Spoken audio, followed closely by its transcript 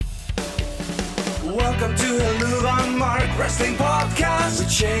Welcome to the Lou and Mark Wrestling Podcast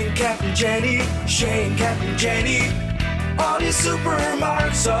with Shane, Captain Jenny, all your super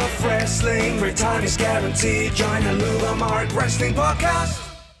marks of wrestling. Free time is guaranteed. Join the Lou and Mark Wrestling Podcast.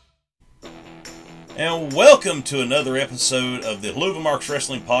 And welcome to another episode of the Lou and Mark's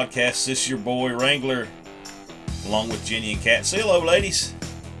Wrestling Podcast. This is your boy Wrangler, along with Jenny and Kat. Say hello, ladies.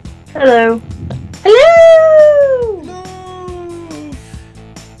 Hello. Hello.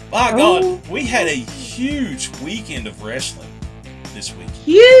 My God, we had a huge weekend of wrestling this week.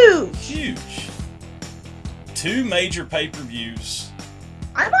 Huge. Two major pay-per-views.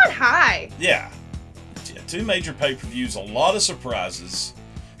 I'm on high. Yeah, two major pay-per-views, a lot of surprises,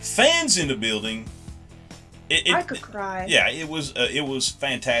 fans in the building. I could cry. Yeah, it was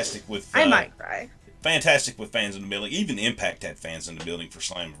fantastic with. I might cry. Fantastic with fans in the building. Even Impact had fans in the building for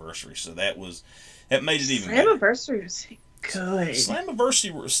Slammiversary, so that made it even better. Slammiversary was good.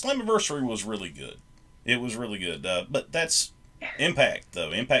 Slammiversary was really good. It was really good. But that's Impact,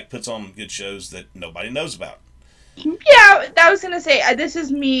 though. Impact puts on good shows that nobody knows about. Yeah, I was gonna say this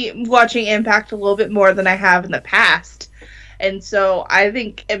is me watching Impact a little bit more than I have in the past. And so I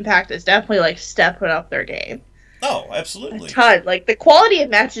think Impact is definitely stepping up their game. Oh, absolutely. A ton. The quality of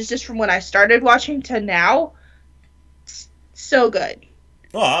matches just from when I started watching to now, so good.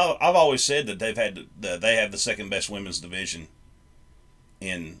 Well, I've always said that they have the second best women's division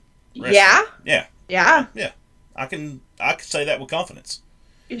in wrestling. Yeah. Yeah. I can say that with confidence.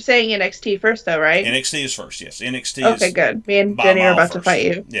 You're saying NXT first, though, right? NXT is first, yes. NXT is okay, good. Me and Jenny are about to fight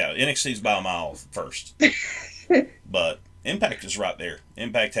you. Yeah, NXT is by a mile first. But Impact is right there.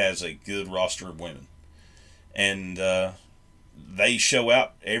 Impact has a good roster of women. And they show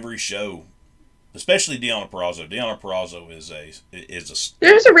out every show, especially Deonna Purrazzo. Deonna Purrazzo is a.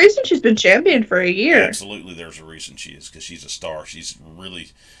 There's a reason she's been champion for a year. Absolutely, there's a reason she is, because she's a star. She's really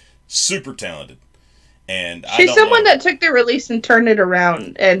super talented. And she's someone that took the release and turned it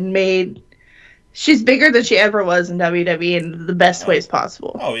around and made. She's bigger than she ever was in WWE in the best ways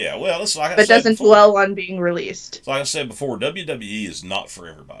possible. Oh yeah, well, it's like I but said doesn't before, dwell on being released. Like I said before, WWE is not for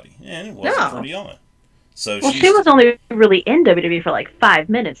everybody, and it wasn't for Deonna. So she was only really in WWE for 5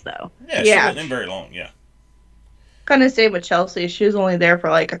 minutes, though. Yeah, she wasn't in very long. Yeah. Kind of same with Chelsea. She was only there for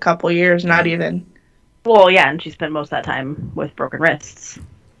a couple years, not even. Well, yeah, and she spent most of that time with broken wrists.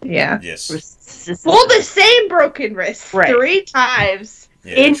 Yeah. Yes. Well, the same broken wrist. Right. 3 times.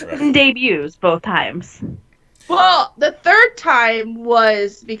 Yeah, in debuts, both times. Well, the third time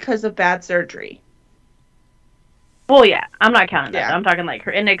was because of bad surgery. Well, yeah, I'm not counting that. I'm talking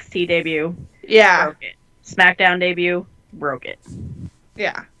her NXT debut. Yeah. Broke it. SmackDown debut, broke it.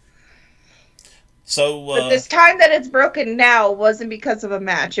 Yeah. So, but this time that it's broken now wasn't because of a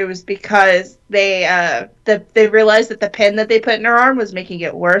match. It was because they realized that the pin that they put in her arm was making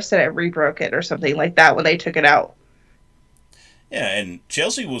it worse, and it rebroke it or something like that when they took it out. Yeah, and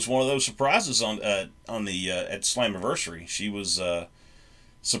Chelsea was one of those surprises on the at Slammiversary. She was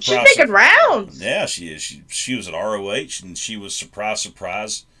surprised. She's making rounds. Yeah, she is. She was at ROH, and she was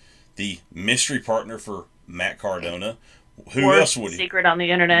surprise. The mystery partner for Matt Cardona. Who else would he? Secret on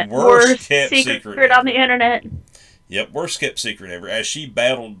the internet. Worst kept secret on the internet. Yep, worst kept secret ever. As she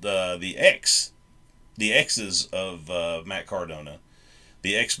battled the exes of Matt Cardona,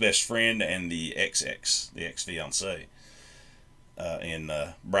 the ex-best friend and the ex-ex, the ex-fiancé, in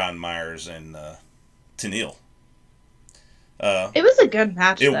Brian Myers and Tenille. It was a good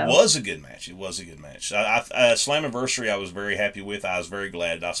match, It was a good match. Slammiversary I was very happy with. I was very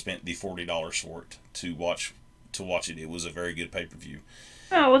glad I spent the $40 for it to watch it. It was a very good pay-per-view.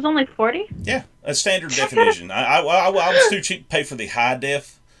 Oh, it was only $40? Yeah, a standard definition. I was too cheap to pay for the high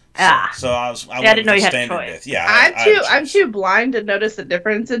def. So I didn't know you had a choice. Def. Yeah, I'm too blind to notice the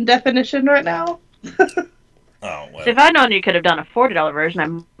difference in definition right now. Oh, well. If I'd known you could have done a $40 version, I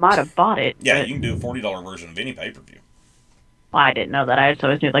might have bought it. Yeah, you can do a $40 version of any pay-per-view. Well, I didn't know that. I just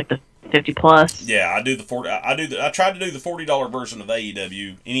always knew the 50 plus. Yeah, I do the 40. I tried to do the $40 version of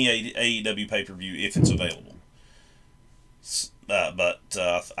AEW, any AEW pay-per-view if it's available. But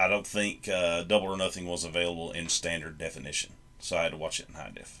I don't think Double or Nothing was available in standard definition, so I had to watch it in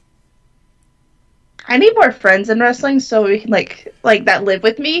high def. I need more friends in wrestling so we can like that live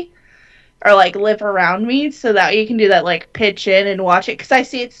with me, or live around me, so that you can do that pitch in and watch it, because I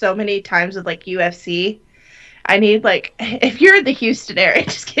see it so many times with UFC. I need if you're in the Houston area,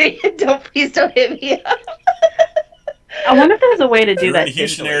 just kidding, please don't hit me up. I wonder if there's a way to do that. In the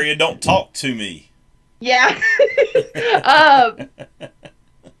Houston area, don't talk to me. Yeah.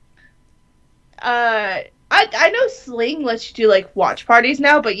 I know Sling lets you do watch parties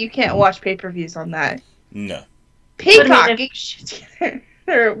now, but you can't watch pay-per-views on that. No. Peacock.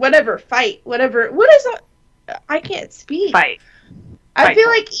 or whatever, fight, whatever. What is I can't speak. Fight. I feel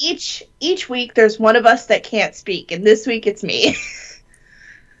like each week there's one of us that can't speak, and this week it's me.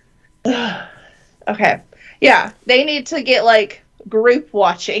 Okay. Yeah, they need to get, like, group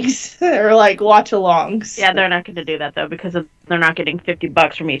watchings or, like, watch-alongs. Yeah, they're not going to do that, though, because they're not getting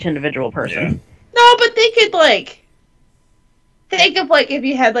 $50 from each individual person. Yeah. No, but they could, like, think of, like, if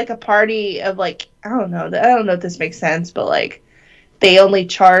you had, like, a party of, like, I don't know if this makes sense, but, like, they only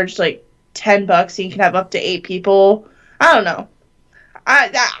charge, like, $10 and you can have up to 8 people. I don't know.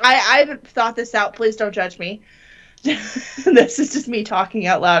 I haven't thought this out. Please don't judge me. This is just me talking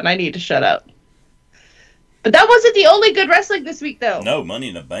out loud, and I need to shut up. But that wasn't the only good wrestling this week, though. No, Money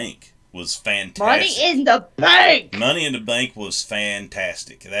in the Bank was fantastic. Money in the Bank! Money in the Bank was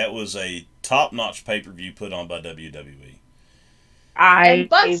fantastic. That was a top-notch pay-per-view put on by WWE. I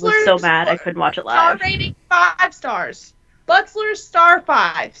was so mad I couldn't watch it live. Star rating 5 stars. Butler's star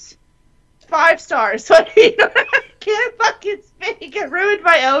 5s. 5 stars. So I can't fucking speak. I ruined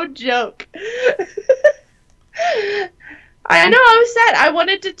my own joke. I know, I was sad. I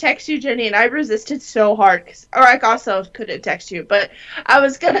wanted to text you, Jenny, and I resisted so hard. Or I also couldn't text you, but I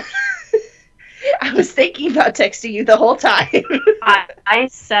was gonna... I was thinking about texting you the whole time. I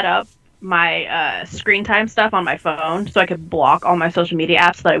set up my screen time stuff on my phone so I could block all my social media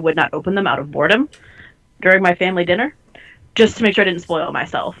apps so that I would not open them out of boredom during my family dinner, just to make sure I didn't spoil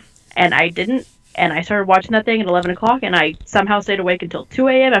myself. And I didn't, and I started watching that thing at 11 o'clock, and I somehow stayed awake until 2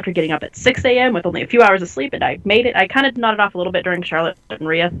 a.m. after getting up at 6 a.m. with only a few hours of sleep, and I made it. I kind of nodded off a little bit during Charlotte and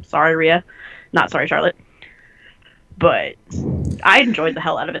Rhea. Sorry, Rhea. Not sorry, Charlotte. But I enjoyed the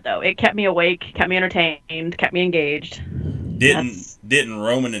hell out of it, though. It kept me awake, kept me entertained, kept me engaged. Didn't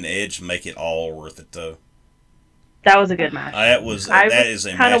Roman and Edge make it all worth it, though? That was a good match. That is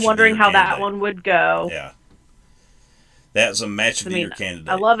a kind of wondering how candidate. that one would go. Yeah. That's a match of the year candidate.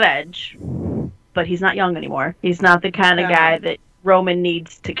 I love Edge, but he's not young anymore. He's not the kind of guy that Roman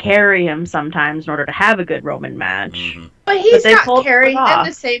needs to carry him sometimes in order to have a good Roman match. Mm-hmm. But he's not carrying them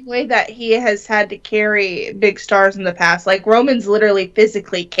the same way that he has had to carry big stars in the past. Like, Roman's literally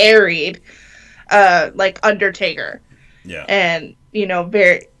physically carried, like, Undertaker. Yeah. And, you know,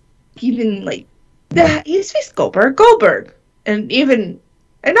 even, like, he's faced Goldberg. And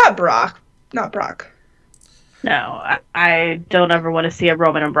not Brock. No, I don't ever want to see a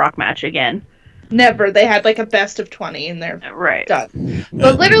Roman and Brock match again. Never. They had like a best of 20 in there. Right. Done.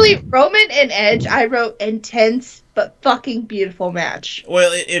 But literally, Roman and Edge, I wrote intense but fucking beautiful match.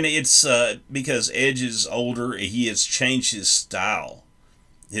 Well, and it's because Edge is older, he has changed his style.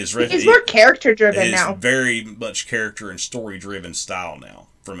 He's more character driven now. Very much character and story driven style now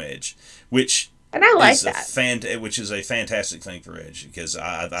from Edge, and I like that. Which is a fantastic thing for Edge because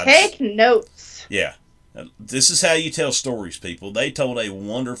I take notes. Yeah. This is how you tell stories, people. They told a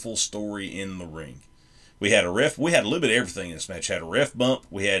wonderful story in the ring. We had a little bit of everything in this match. Had a ref bump.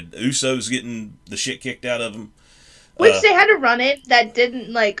 We had Usos getting the shit kicked out of them. Which they had a run-in that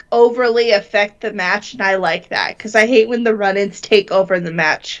didn't, like, overly affect the match, and I like that. Because I hate when the run-ins take over the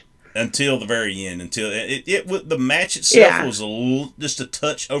match. Until the very end. Until the match itself was just a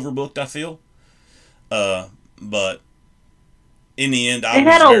touch overbooked, I feel. But... in the end, it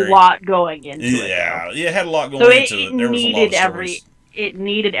had a lot going into it. Yeah, it had a lot going into it. There was a lot of stories. It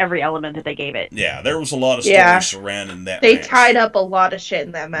needed every element that they gave it. Yeah, there was a lot of stories surrounding that match. They tied tied up a lot of shit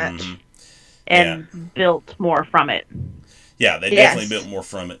in that match. Mm-hmm. And built more from it. Yeah, they definitely built more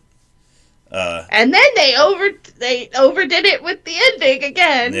from it. And then they overdid it with the ending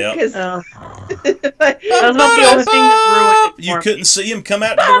again. Yep. That was about the only thing that ruined it. You couldn't see him come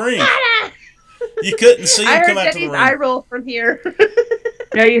out to the ring. You couldn't see him come out to the ring. I roll from here.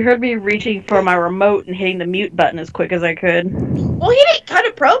 No, you heard me reaching for my remote and hitting the mute button as quick as I could. Well, he didn't cut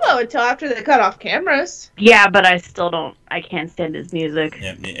a promo until after they cut off cameras. Yeah, but I can't stand his music.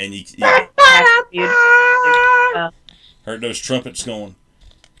 Yeah, and you heard those trumpets going.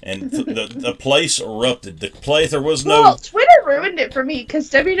 And the place erupted. There was no... Well, Twitter ruined it for me because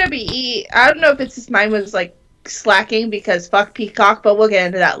WWE, I don't know if it's just mine was like slacking because fuck Peacock, but we'll get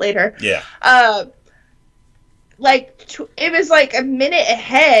into that later. Yeah. It was like a minute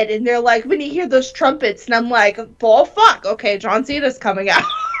ahead, and they're like, when you hear those trumpets, and I'm like, oh fuck, okay, John Cena's coming out.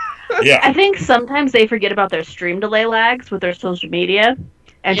 Yeah. I think sometimes they forget about their stream delay lags with their social media,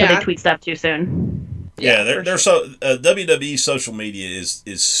 and so they tweet stuff too soon. Yeah, WWE social media is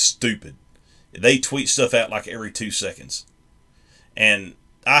stupid. They tweet stuff out like every 2 seconds, and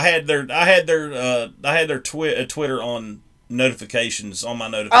I had their Twitter on notifications on my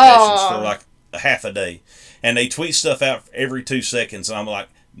notifications for like half a day, and they tweet stuff out every 2 seconds, and I'm like,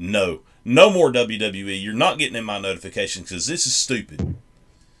 no more WWE. You're not getting in my notifications because this is stupid.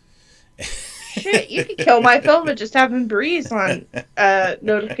 Shit, you could kill my phone with just having Breeze on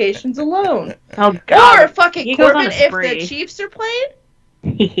notifications alone. Oh Or God. fucking He goes on Corbin a if spree. the Chiefs are playing.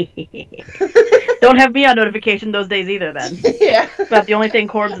 Don't have me on notification those days either. Then Yeah. about the only thing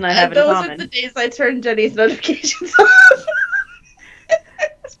Corbs and I have in Those common. are the days I turn Jenny's notifications off.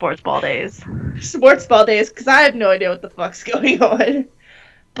 Sports ball days. Sports ball days, because I have no idea what the fuck's going on. I'm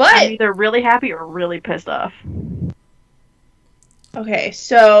But either really happy or really pissed off. okay,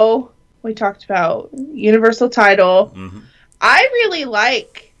 so we talked about Universal title. Hmm. I really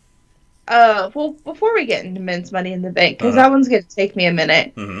like. Well, before we get into men's Money in the Bank, because Uh-huh. that one's gonna take me a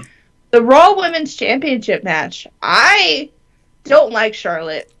minute. Hmm. The Raw Women's Championship match. I don't like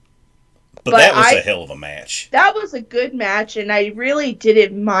Charlotte. But But that was I- a hell of a match. That was a good match, and I really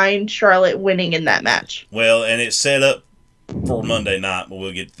didn't mind Charlotte winning in that match. Well, and it's set up for Monday night, but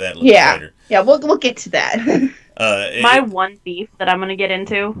we'll get to that a little Yeah. later. Yeah, we'll get to that. My one beef that I'm gonna get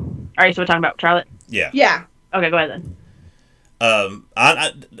into. All right, so we're talking about Charlotte. yeah. Yeah. Okay, go ahead then.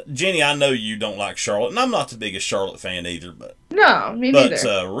 Jenny, I know you don't like Charlotte, and I'm not the biggest Charlotte fan either, but No, me but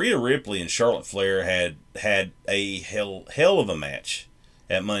neither. Rhea Ripley and Charlotte Flair had a hell of a match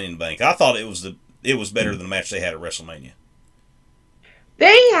at Money in the Bank. I thought it was better than the match they had at WrestleMania.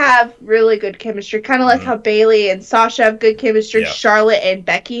 They have really good chemistry, kind of like Mhm. how Bailey and Sasha have good chemistry. Yeah. Charlotte and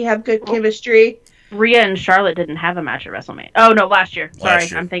Becky have good chemistry. Rhea and Charlotte didn't have a match at WrestleMania. Oh no, last year. Sorry,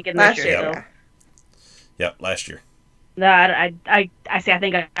 Last year. I'm thinking Last this year, year. yeah. Yep, last year. No, I see. I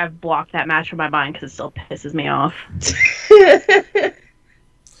think I've blocked that match from my mind because it still pisses me off.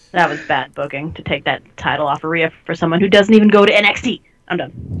 That was bad booking to take that title off of Rhea for someone who doesn't even go to NXT. I'm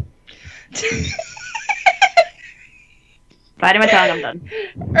done. Biting my tongue. I'm done.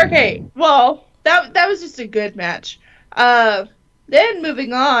 Okay, well, that was just a good match. Then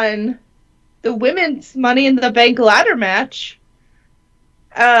moving on, the women's Money in the Bank ladder match.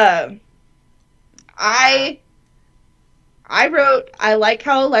 I wrote, I like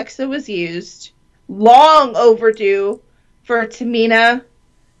how Alexa was used. Long overdue for Tamina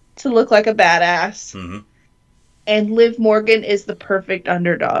to look like a badass. Hmm. And Liv Morgan is the perfect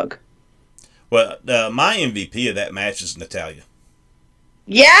underdog. Well, my MVP of that match is Natalya.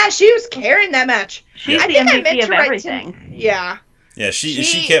 Yeah, she was carrying that match. She's I the think I meant MVP to of write everything. Yeah. Yeah, she's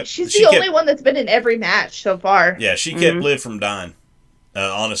She's the kept, only one that's been in every match so far. Yeah, she kept Mhm. Liv from dying.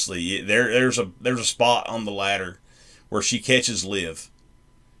 Honestly, there's a spot on the ladder where she catches Liv,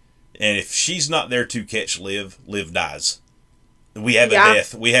 and if she's not there to catch Liv, Liv dies. We have Yeah. a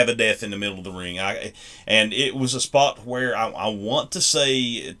death. We have a death in the middle of the ring. And it was a spot where I want to say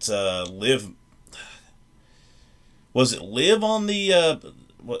it's Liv. Was it Liv on the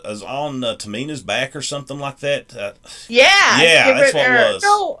was on Tamina's back or something like that? Yeah. Yeah, that's what it was.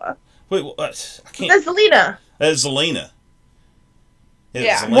 No, Wait, what? I can't. that's Zelina. That's Zelina. It was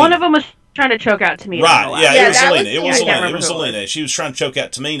Yeah. Zelina. One of them was trying to choke out Tamina. Right, yeah, Yeah, it was that Zelina. was- It was yeah, I can't Zelina. It remember was who it Zelina. She was trying to choke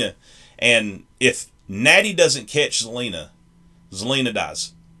out Tamina, and if Natty doesn't catch Zelina, Zelina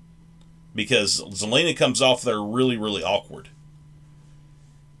dies. Because Zelina comes off there really, really awkward.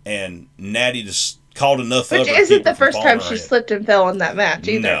 And Natty just caught enough Which of her to isn't keep the her from first falling time on her she head. slipped and fell in that match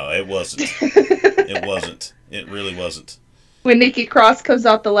either. No, it wasn't. It wasn't. It really wasn't. When Nikki Cross comes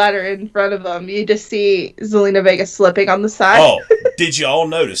out the ladder in front of them, you just see Zelina Vega slipping on the side. Oh, did y'all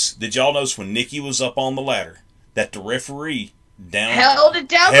notice? Did y'all notice when Nikki was up on the ladder that the referee Held it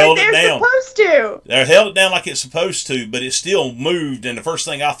down Held like it they're down. supposed to. They held it down like it's supposed to, but it still moved. And the first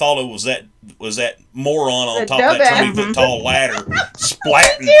thing I thought of was that moron on The top of that dumbass. 20-foot tall ladder,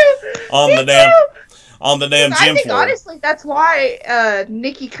 splatting Too. on Me the damn too. I gym think floor. honestly that's why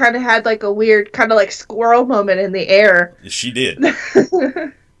Nikki kind of had like a weird kind of like squirrel moment in the air. She did.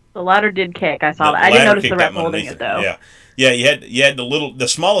 The ladder did kick. I saw The that. I didn't ladder notice the kicked ref out holding underneath it though. Yeah, yeah. You had the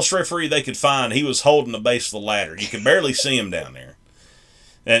smallest referee they could find. He was holding the base of the ladder. You could barely see him down there.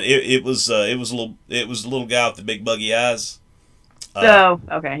 And it was a little guy with the big buggy eyes.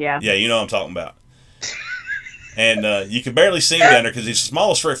 Okay, yeah. Yeah, you know what I'm talking about. And you can barely see him down there because he's the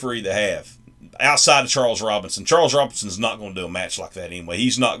smallest referee they have outside of Charles Robinson. Charles Robinson's not going to do a match like that anyway.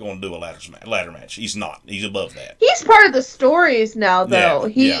 He's not going to do a ladder match. He's not. He's above that. He's part of the stories now, though.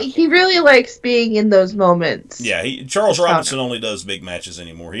 Yeah, He really likes being in those moments. Yeah, Charles Robinson only does big matches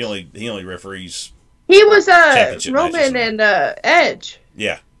anymore. He only referees. He was Championship Roman matches, and Edge.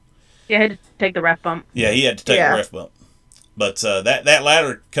 Yeah, Yeah, I had to take the ref bump. yeah. He had to take Yeah. a ref bump. But that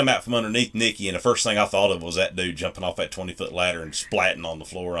ladder come out from underneath Nikki, and the first thing I thought of was that dude jumping off that 20-foot ladder and splatting on the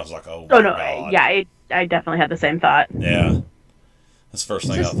floor. I was like, oh my Oh no, God. yeah, I definitely had the same thought. Yeah. That's the first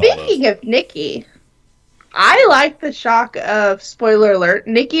thing So I thought of. speaking of Nikki, I like the shock of, spoiler alert,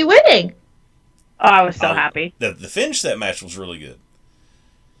 Nikki winning. Oh, I was so Oh. happy. The finish of that match was really good.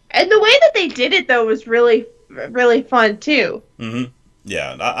 And the way that they did it though was really, really fun too. Mm-hmm.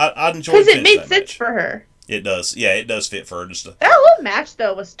 Yeah, I enjoyed Because it made that sense match. for her. It does. Yeah, it does fit for her. Just That whole match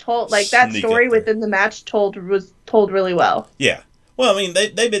though was told like that Sneak story up there. within the match was told really well. yeah. Well, I mean,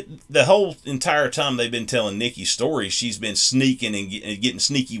 they've been the whole entire time they've been telling Nikki's story. She's been sneaking and getting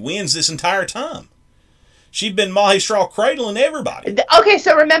sneaky wins this entire time. She's been Mahi Straw cradling everybody. Okay,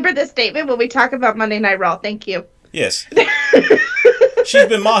 so remember this statement when we talk about Monday Night Raw. Thank you. Yes. She's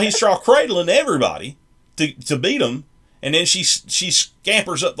been Mahi Straw cradling everybody to beat them, and then she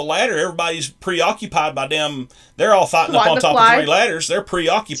scampers up the ladder. Everybody's preoccupied by them. They're all fighting up on top of 3 ladders. They're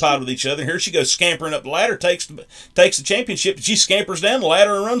preoccupied with each other. And here she goes scampering up the ladder, takes the championship. And she scampers down the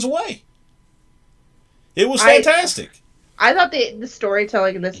ladder and runs away. It was fantastic. I thought the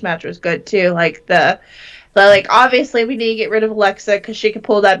storytelling in this match was good too. Like like obviously we need to get rid of Alexa because she can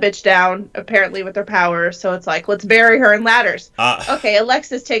pull that bitch down apparently with her power. So it's like let's bury her in ladders. Okay,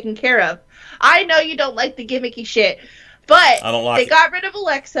 Alexa's taken care of. I know you don't like the gimmicky shit, but I don't like they it. got rid of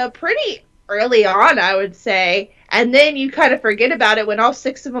Alexa pretty early on, I would say. And then you kind of forget about it when all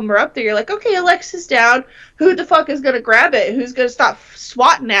 6 of them are up there. You're like, okay, Alexa's down. Who the fuck is going to grab it? Who's going to stop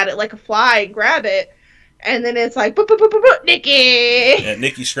swatting at it like a fly and grab it? And then it's like, Nikki! And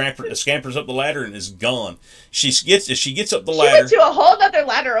Nikki scampers up the ladder and is gone. She gets up the She ladder. went to a whole other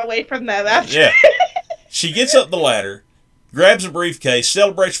ladder away from them after. Yeah. She gets up the ladder, grabs a briefcase,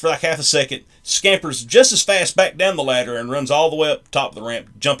 celebrates for like half a second, scampers just as fast back down the ladder and runs all the way up top of the ramp,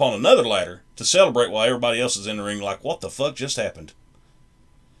 jump on another ladder to celebrate while everybody else is in the ring like, what the fuck just happened?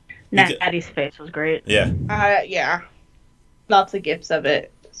 Natty's face was great. Yeah. Yeah. Lots of gifts of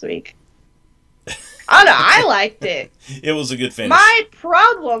it this week. I don't know. I liked it. It was a good finish. My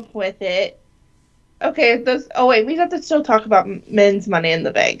problem with it. Okay, oh wait, we have to still talk about men's Money in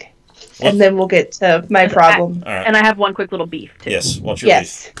the Bank, What? and then we'll get to my problem. All right. And I have one quick little beef too. Yes. What's your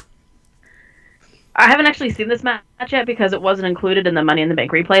Yes. I haven't actually seen this match yet because it wasn't included in the Money in the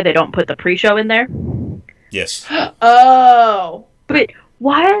Bank replay. They don't put the pre-show in there. beef? Yes. Oh. But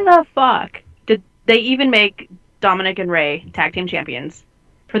why the fuck did they even make Dominic and Ray tag team champions?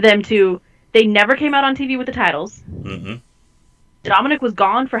 For them to... They never came out on TV with the titles. Mm-hmm. Dominic was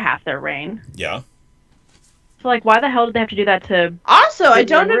gone for half their reign. Yeah. So, like, why the hell did they have to do that to... Also, I Rude.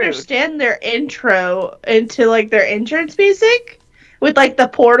 don't understand their intro into like their entrance music with like the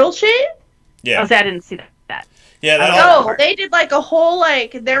portal shit. Yeah. Oh, see, I didn't see that. Yeah. That Oh. No, they did like a whole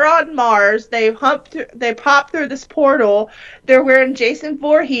like they're on Mars. They pop through this portal. They're wearing Jason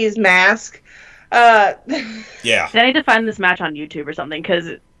Voorhees mask. Yeah. I need to find this match on YouTube or something because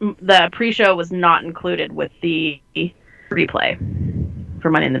the pre-show was not included with the replay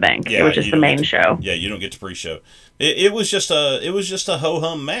for Money in the Bank. Yeah, It was just you the don't main get show. Yeah, you don't get to pre-show. It was just a ho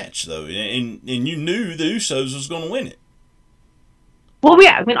hum match though, and you knew the Usos was going to win it. Well,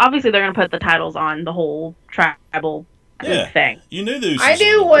 yeah, I mean, obviously they're going to put the titles on the whole tribal Yeah. thing. You knew the Usos. I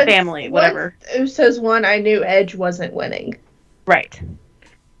knew was gonna once Family, whatever. once Usos won, I knew Edge wasn't winning. Right.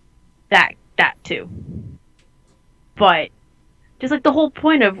 That too. But just like the whole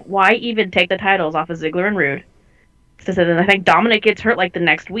point of why even take the titles off of Ziggler and Rude. So then I think Dominic gets hurt like the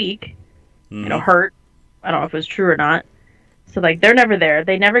next week. win. You know, hurt. I don't know if it was true or not. So like they're never there.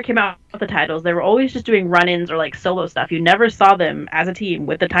 They never came out with the titles. They were always just doing run-ins or like solo stuff. You never saw them as a team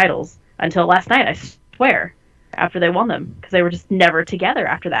with the titles until last night, I swear, after they won them, because they were just never together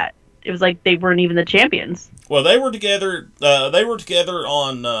after that. It was like they weren't even the champions. Well, they were together. They were together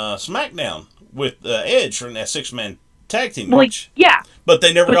on SmackDown with Edge from that 6-man tag team Well, match. yeah, But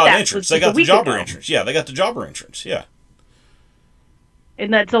they never but got that an entrance. was They just a got the week jobber ago. entrance. Yeah, they got the jobber entrance. Yeah.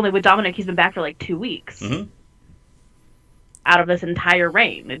 and that's only with Dominic. He's been back for like 2 weeks. Mhm. Out of this entire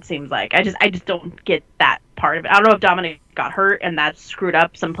reign, it seems like. I just don't get that part of it. I don't know if Dominic got hurt and that screwed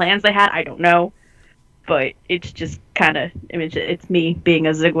up some plans they had. I don't know. But it's just kind of, I mean, it's me being a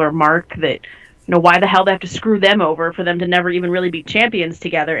Ziggler mark that, you know, why the hell they have to screw them over for them to never even really be champions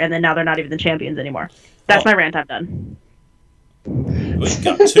together, and then now they're not even the champions anymore. That's my rant. I'm done. We've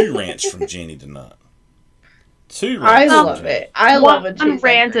got 2 rants from Jenny tonight. 2 rants. I from love Jenny. it. I love it. One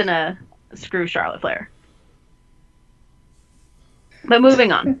rant and a screw Charlotte Flair. But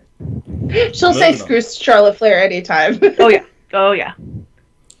moving on. She'll say Moving on. screw Charlotte Flair anytime. Oh yeah. Oh yeah.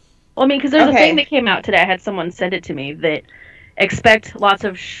 Well, I mean, because there's a Okay. thing that came out today. I had someone send it to me that expect lots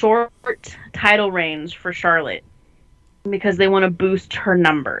of short title reigns for Charlotte because they want to boost her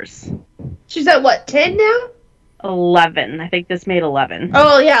numbers. She's at what, 10 now? 11. I think this made 11.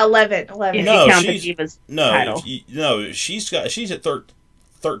 Oh yeah, 11. 11. If No, you count the she's- Divas No, title. she's at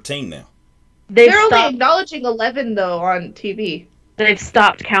 13 now. They've They're only stopped, acknowledging 11 though on TV. they've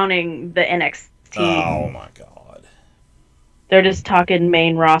stopped counting the NXT. Oh my god. They're just talking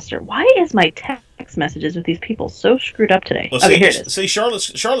main roster. Why is my text messages with these people so screwed up today? Well, Okay, here it is. See,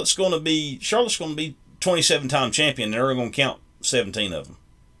 Charlotte's going to be 27-time champion. They're going to count 17 of them.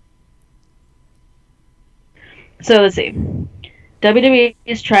 So let's see. WWE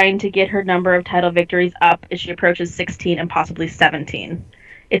is trying to get her number of title victories up as she approaches 16 and possibly 17.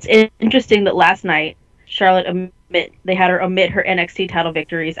 It's interesting that last night Charlotte they had her omit her NXT title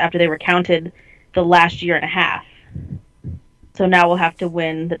victories after they were counted the last year and a half. So now we'll have to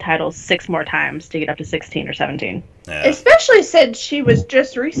win the titles 6 more times to get up to 16 or 17. Yeah. Especially since she was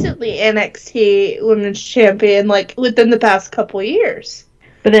just recently NXT Women's Champion, like, within the past couple years.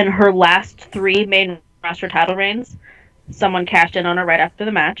 But then her last 3 main roster title reigns, someone cashed in on her right after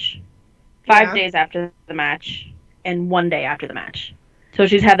the match, 5 days after the match, and 1 day after the match. So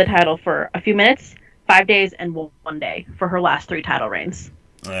she's had the title for a few minutes, 5 days, and 1 day for her last 3 title reigns.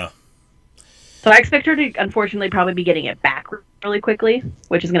 Yeah. So I expect her to, unfortunately, probably be getting it back really quickly,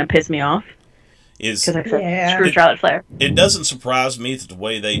 which is going to piss me off. Because I said, screw Charlotte Flair. It doesn't surprise me that the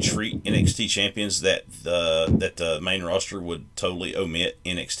way they treat NXT champions that the main roster would totally omit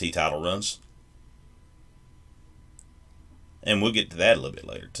NXT title runs. And we'll get to that a little bit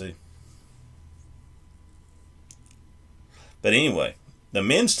later, too. But anyway, the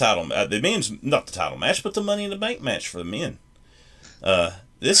men's title, not the title match, but the Money in the Bank match for the men.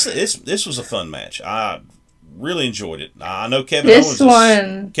 This was a fun match. I really enjoyed it. I know Kevin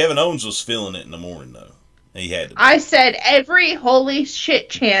Owens was feeling it in the morning, though. He had to. I said every holy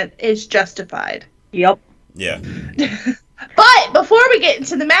shit chant is justified. Yep. Yeah. But before we get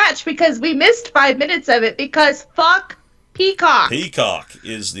into the match, because we missed 5 minutes of it, because fuck Peacock. Peacock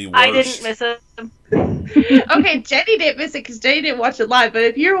is the worst. I didn't miss it. Okay, Jenny didn't miss it because Jenny didn't watch it live. But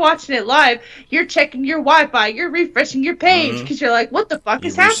if you're watching it live, you're checking your Wi-Fi, you're refreshing your page because you're like, "What the fuck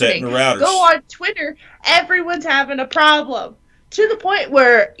is happening?" The routers. Go on Twitter. Everyone's having a problem to the point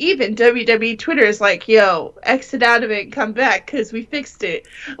where even WWE Twitter is like, "Yo, exit out of it and come back because we fixed it."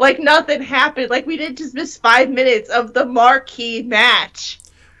 Like nothing happened. Like we didn't just miss 5 minutes of the marquee match.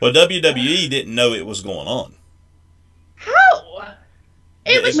 Well, WWE didn't know it was going on. How?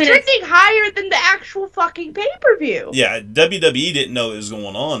 It was trending higher than the actual fucking pay-per-view. Yeah, WWE didn't know it was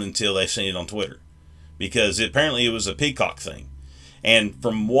going on until they seen it on Twitter. Because apparently it was a Peacock thing. And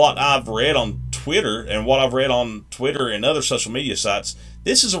from what I've read on Twitter, and what I've read on Twitter and other social media sites,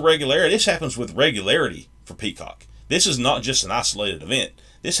 this is a regularity. This happens with regularity for Peacock. This is not just an isolated event.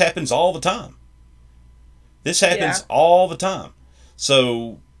 This happens all the time. This happens all the time.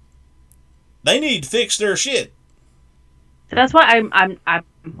 So, they need to fix their shit. So that's why I'm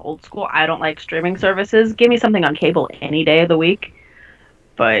old school. I don't like streaming services. Give me something on cable any day of the week.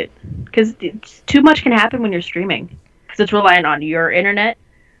 But because too much can happen when you're streaming, because it's relying on your internet,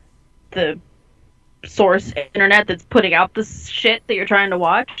 the source internet that's putting out the shit that you're trying to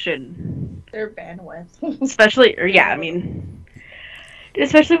watch, and their bandwidth.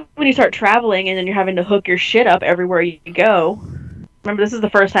 especially when you start traveling and then you're having to hook your shit up everywhere you go. Remember, this is the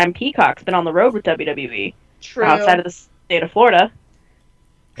first time Peacock's been on the road with WWE. True. Outside of the state of Florida.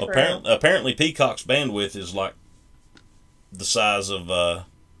 Well, apparently Peacock's bandwidth is like the size of the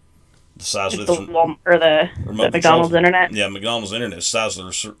McDonald's internet. Yeah, McDonald's internet, the size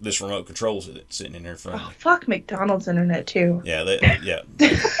of this remote controls that's sitting in here in front of me. Oh, fuck McDonald's internet too. Yeah,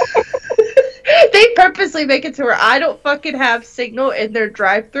 They purposely make it to where I don't fucking have signal in their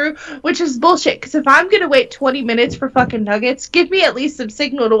drive-thru, which is bullshit. Because if I'm gonna wait 20 minutes for fucking nuggets, give me at least some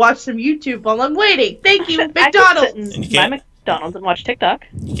signal to watch some YouTube while I'm waiting. Thank you, McDonald's. And you can't, my McDonald's and watch TikTok.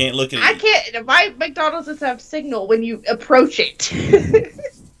 You can't look at it. I can't. My McDonald's doesn't have signal when you approach it.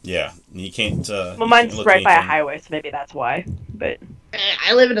 Yeah, you can't. Well, mine's right by a highway, so maybe that's why. But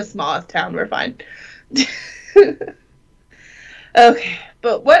I live in a small town. We're fine. Okay,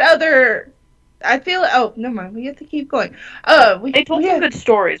 but what other? I feel. Oh, never mind. We have to keep going. They told some good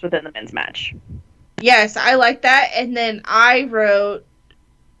stories within the men's match. Yes, I like that. And then I wrote.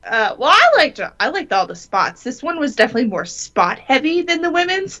 I liked all the spots. This one was definitely more spot heavy than the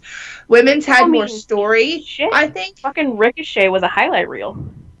women's. Women's had more story. Shit. I think. Fucking Ricochet was a highlight reel.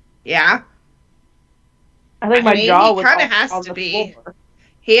 Yeah. I think my jaw was. He kind of has to be. Floor.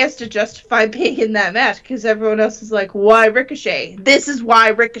 He has to justify being in that match because everyone else is like, "Why Ricochet? This is why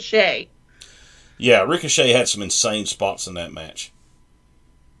Ricochet." Yeah, Ricochet had some insane spots in that match.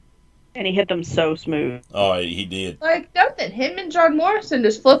 And he hit them so smooth. Oh, he did. Like nothing. Him and John Morrison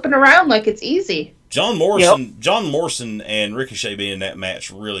just flipping around like it's easy. John Morrison and Ricochet being in that match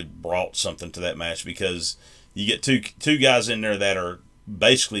really brought something to that match because you get two guys in there that are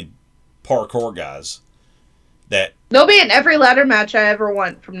basically parkour guys. That they'll be in every ladder match I ever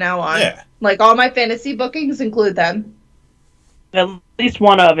want from now on. Yeah. Like all my fantasy bookings include them. At least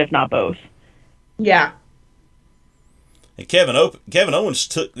one of, if not both. Yeah. And Kevin Owens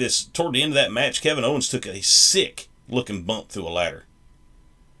took this, toward the end of that match, Kevin Owens took a sick looking bump through a ladder.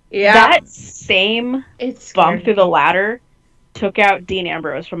 Yeah. That same It's bump through the ladder took out Dean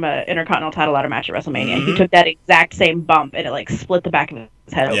Ambrose from an Intercontinental title ladder match at WrestleMania. Mm-hmm. He took that exact same bump and it like split the back of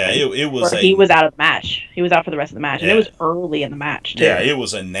his head Yeah, open. it was. He was out of the match. He was out for the rest of the match, and Yeah. it was early in the match too. Yeah, it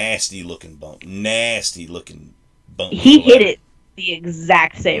was a nasty looking bump. Nasty looking bump. He through the hit ladder. it the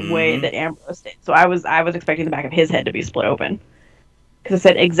exact same way that Ambrose did. So I was expecting the back of his head to be split open. Because I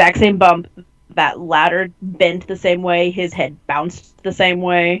said exact same bump, that ladder bent the same way, his head bounced the same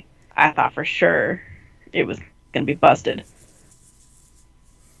way. I thought for sure it was going to be busted.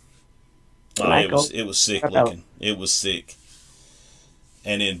 Oh, it was sick looking. It was sick.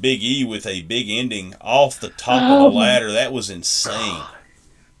 And then Big E with a big ending off the top of the ladder. That was insane.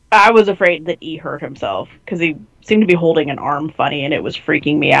 I was afraid that E hurt himself because he seemed to be holding an arm funny, and it was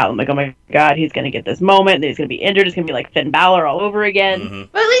freaking me out. I'm like, oh my god, he's going to get this moment, and then he's going to be injured. It's going to be like Finn Balor all over again. Mm-hmm.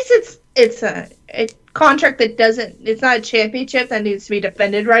 But at least it's a contract that doesn't. It's not a championship that needs to be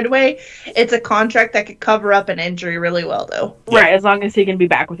defended right away. It's a contract that could cover up an injury really well, though. Yeah. Right, as long as he can be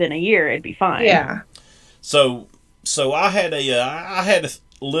back within a year, it'd be fine. Yeah. So I had a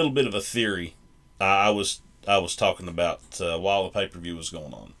little bit of a theory. I was talking about while the pay-per-view was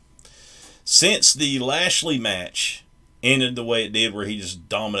going on. Since the Lashley match ended the way it did, where he just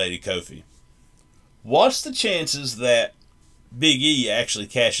dominated Kofi, what's the chances that Big E actually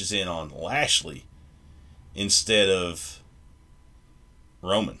cashes in on Lashley instead of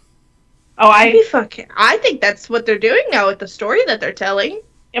Roman? Oh, I think that's what they're doing now with the story that they're telling.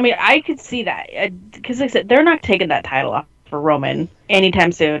 I mean, I could see that because, like I said, they're not taking that title off for Roman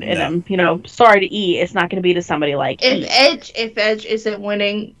anytime soon. And sorry to E, it's not going to be to somebody like E. If Edge isn't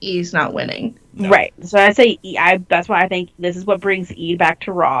winning, E's not winning. No. Right. So I say E. That's why I think this is what brings E back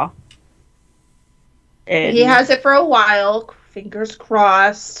to Raw. And, He has it for a while. Fingers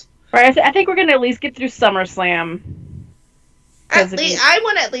crossed. Right. I think we're going to at least get through SummerSlam. I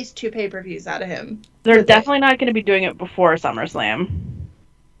want at least 2 pay-per-views out of him. They're definitely not going to be doing it before SummerSlam.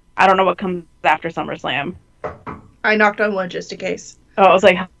 I don't know what comes after SummerSlam. I knocked on one just in case. Oh, I was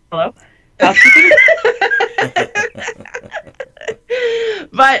like, hello? But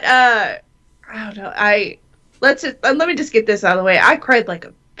I don't know. Let me just get this out of the way. I cried like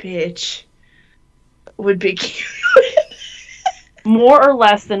a bitch. Would be cute. More or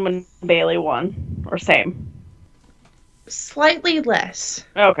less than when Bayley won, or same? Slightly less,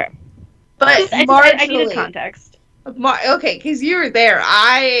 Okay. but I needed context. Okay, because you were there.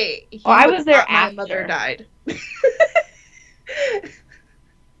 I was there my after. mother died.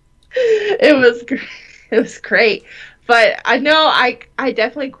 It was great, but I know I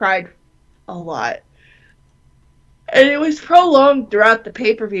definitely cried a lot, and it was prolonged throughout the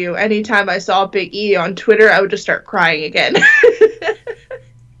pay-per-view. Anytime I saw Big E on Twitter, I would just start crying again.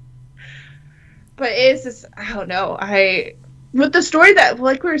 But it's just, I don't know. With the story that,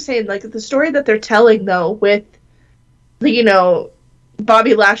 like we were saying, like the story that they're telling though, with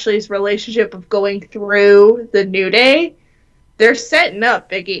Bobby Lashley's relationship of going through the New Day, they're setting up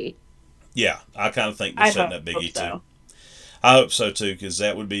Big E. Yeah, I kind of think they're setting up Big E too. I hope so too, because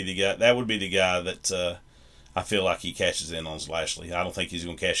that would be the guy. That would be the guy that I feel like he cashes in on Lashley. I don't think he's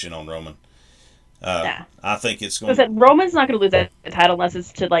going to cash in on Roman. Nah. I think it's going. Roman's not going to lose that title unless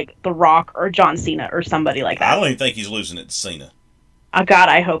it's to like The Rock or John Cena or somebody like that. I don't even think he's losing it to Cena. Oh God,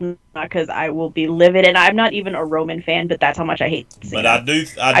 I hope not, because I will be livid. And I'm not even a Roman fan, but that's how much I hate Cena. But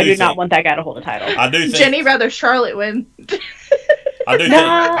I do not want that guy to hold a title. I do think Jenny rather Charlotte win. I do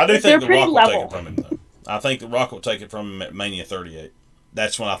think they're The pretty Rock will level. take it from him though. I think The Rock will take it from him at Mania 38.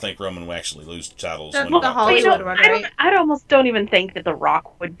 That's when I think Roman will actually lose the titles. That's when the he- Hollywood one, right? I almost don't even think that The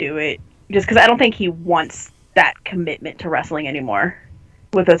Rock would do it, just because I don't think he wants that commitment to wrestling anymore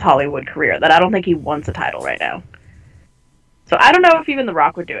with his Hollywood career. That I don't think he wants a title right now. So I don't know if even The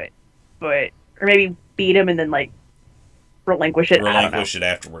Rock would do it, or maybe beat him and then like relinquish it. I don't know. Relinquish it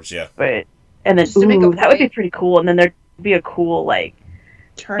afterwards, yeah. And then Just to make a that would be point. pretty cool. And then there'd be a cool like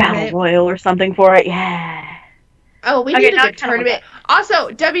battle Tournament. royal or something for it. Yeah. Oh, we Okay, need a now good tell me tournament. Also,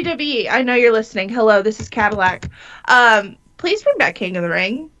 WWE, I know you're listening. Hello, this is Cadillac. Please bring back King of the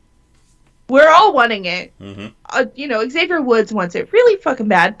Ring. We're all wanting it. Mm-hmm. Xavier Woods wants it really fucking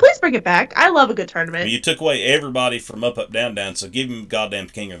bad. Please bring it back. I love a good tournament. You took away everybody from Up, Up, Down, Down, so give him goddamn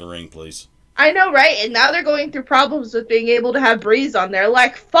King of the Ring, please. I know, right? And now they're going through problems with being able to have Breeze on there.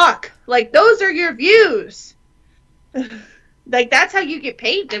 Like, fuck. Like, those are your views. Like, that's how you get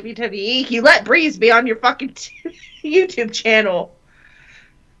paid, WWE. You let Breeze be on your fucking YouTube channel.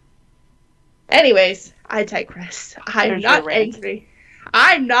 Anyways, I digress. I'm There's your not rant. angry.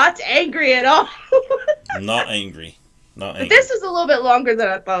 I'm not angry at all. Not angry. Not angry. But this is a little bit longer than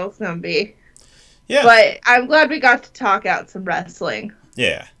I thought it was going to be. Yeah. But I'm glad we got to talk out some wrestling.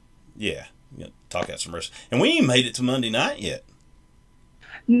 Yeah. Yeah. Talk out some rest. And we ain't made it to Monday night yet.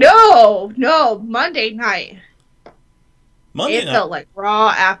 No, Monday night. Monday It night. felt like Raw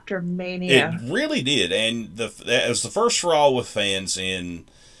after Mania. It really did. And it was the first Raw with fans in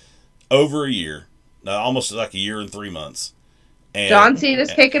over a year. Almost like a year and 3 months. And, John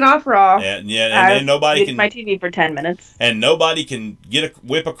Cena's kicking off Raw. And nobody muted can my TV for 10 minutes. and nobody can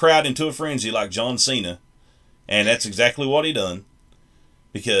whip a crowd into a frenzy like John Cena. And that's exactly what he done.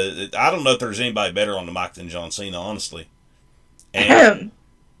 Because I don't know if there's anybody better on the mic than John Cena, honestly. And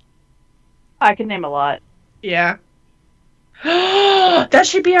I can name a lot. Yeah. That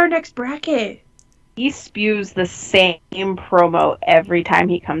should be our next bracket. He spews the same promo every time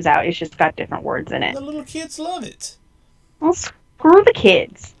he comes out. It's just got different words in it. the little kids love it. Well, screw the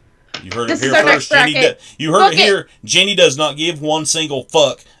kids. You heard This it is here our next first. Jenny bracket. you heard Book it it. here. Jenny does not give one single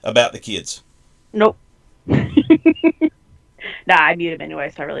fuck about the kids. Nope. Nah, I mute him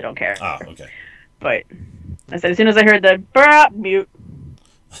anyway, so I really don't care. Oh, okay. But I said as soon as I heard the brah, mute.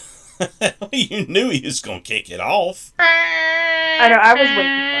 You knew he was going to kick it off. I know, I was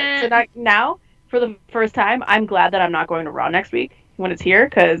waiting for it. So now, for the first time, I'm glad that I'm not going to Raw next week when it's here,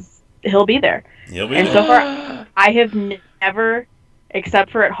 because he'll be there. He'll be And there. so far, I have never,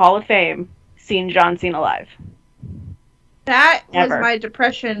 except for at Hall of Fame, seen John Cena live. That was Ever. my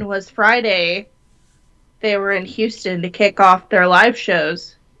depression. Was Friday. They were in Houston to kick off their live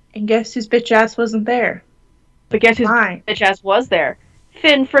shows, and guess whose bitch ass wasn't there? But guess whose Mine. bitch ass was there?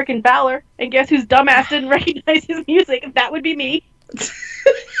 Finn frickin' Balor. And guess whose dumbass didn't recognize his music? That would be me.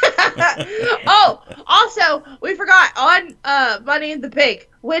 Oh, also, we forgot on Money in the Bank,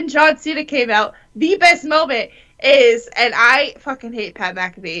 when John Cena came out, the best moment is, and I fucking hate Pat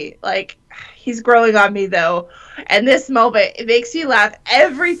McAfee, like, he's growing on me though, and this moment, it makes me laugh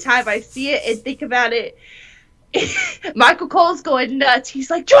every time I see it and think about it. Michael Cole's going nuts. He's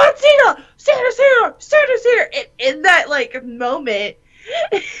like, John Cena! Cena's here! Cena's here! And in that, like, moment,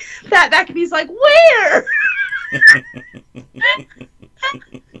 Pat McAfee's like, where?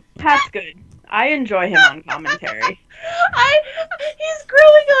 Pat's good. I enjoy him on commentary. He's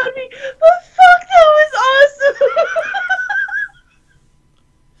growing on me. But fuck, that was awesome.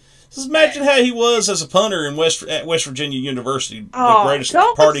 Just imagine how he was as a punter in at West Virginia University, the greatest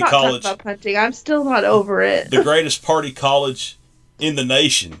let's party not talk college, about punting. I'm still not over it. the greatest party college in the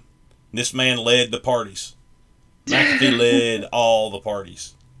nation. This man led the parties. McAfee led all the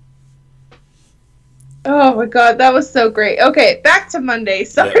parties. Oh my god, that was so great. Okay, back to Monday.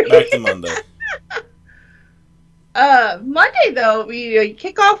 Sorry. Yeah, back to Monday. Monday though, we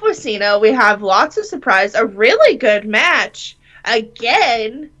kick off with Cena. We have lots of surprise. A really good match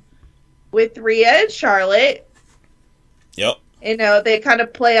again with Rhea and Charlotte. Yep. You know, they kind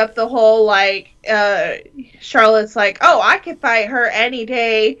of play up the whole, like, Charlotte's like, oh, I could fight her any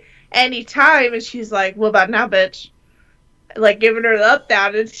day, any time. And she's like, what about now, bitch? Like, giving her the up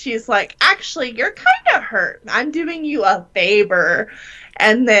down. And she's like, actually, you're kind of hurt. I'm doing you a favor.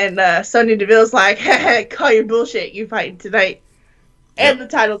 And then Sonya Deville's like, hey, call your bullshit. You fighting tonight. And the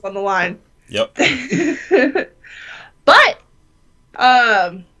title's on the line. Yep. But,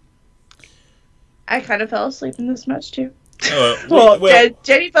 I kind of fell asleep in this match, too.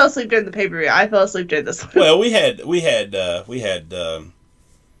 Jenny fell asleep during the pay-per-view. I fell asleep during this one. Well, we had I woke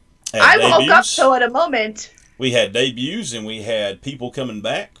up debuts. so in a moment. We had debuts and we had people coming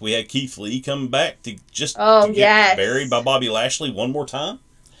back. We had Keith Lee coming back to get yes. buried by Bobby Lashley one more time.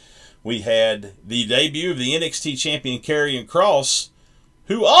 We had the debut of the NXT champion Karrion Kross,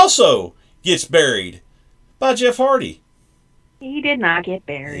 who also gets buried by Jeff Hardy. He did not get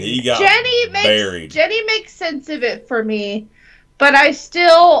buried. He got buried. Jenny makes sense of it for me, but I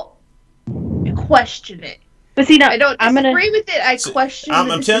still question it. But see, no, I don't I'm disagree gonna. with it. I question. I'm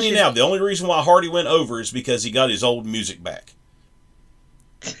the telling you decision. now, the only reason why Hardy went over is because he got his old music back.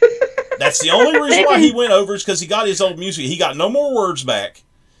 That's the only reason why he went over is because he got his old music. He got no more words back,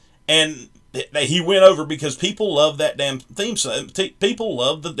 and he went over because people love that damn theme song. People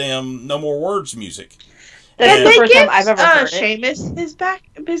love the damn No More Words music. That's And- the They first give time I've ever heard it. Sheamus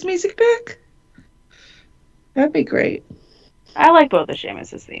his music back. That'd be great. I like both of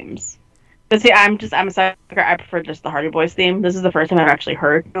Sheamus's themes. But see, I'm a sucker. I prefer just the Hardy Boys theme. This is the first time I've actually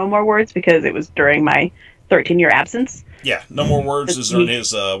heard No More Words because it was during my 13-year absence Yeah, No More Words is during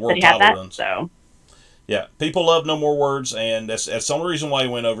his that world he had title that. runs. So Yeah, people love No More Words, and that's the only reason why he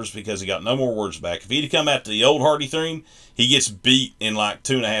went over is because he got No More Words back. If he'd come out to the old Hardy theme, he gets beat in like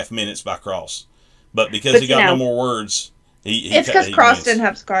 2.5 minutes by Cross. But because But he you got no know- more words, he It's because he Cross wins. didn't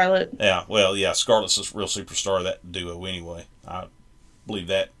have Scarlet. Yeah, well, yeah, Scarlett's a real superstar of that duo anyway. I believe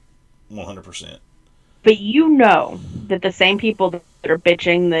that 100%. But you know that the same people that are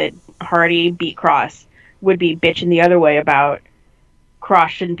bitching that Hardy beat Cross would be bitching the other way about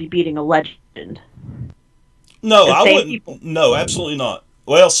Cross shouldn't be beating a legend. No, The I same wouldn't. people. No, absolutely not.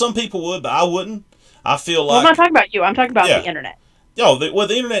 Well, some people would, but I wouldn't. I feel Well, I'm like not talking about you. I'm talking about Yeah. the internet.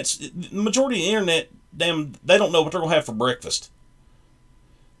 the internet's the majority of the internet. Damn, they don't know what they're gonna have for breakfast.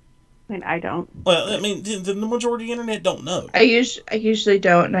 I mean, I don't. Well, I mean, the majority of the internet don't know. I usually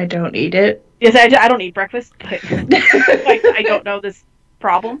don't, and I don't eat it. Yes, I don't eat breakfast, but I don't know this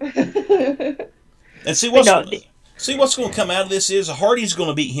problem. And see No, what's going to come out of this is Hardy's going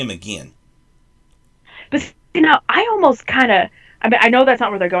to beat him again. But you know, I almost kind of. I mean, I know that's not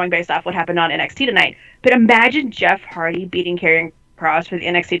where they're going based off what happened on NXT tonight. But imagine Jeff Hardy beating Karrion Kross for the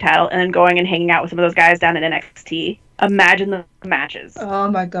NXT title, and then going and hanging out with some of those guys down at NXT. Imagine the matches. Oh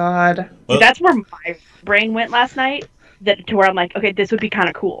my god. Well- That's where my brain went last night. That to where I'm like, okay, this would be kind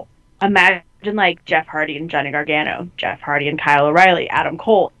of cool. Imagine like Jeff Hardy and Johnny Gargano, Jeff Hardy and Kyle O'Reilly, Adam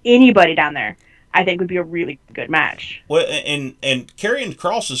Cole, anybody down there. I think would be a really good match. Well, and Karrion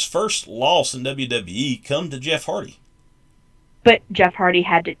Kross's first loss in WWE come to Jeff Hardy. But Jeff Hardy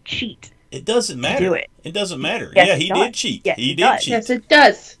had to cheat. It doesn't matter. do it. It doesn't matter. Yes, yeah, it he does. did cheat. Yes, he it did does. cheat. Yes, it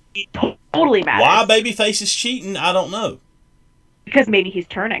does. It totally matters. Why babyface is cheating, I don't know. Because maybe he's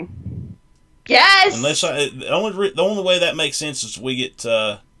turning. Yes. Unless the only way that makes sense is if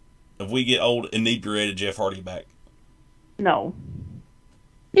we get old inebriated Jeff Hardy back. No.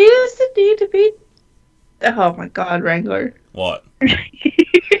 He doesn't need to be. Oh my god, Wrangler. What?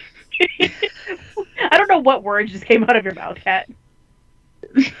 I don't know what word just came out of your mouth, Kat.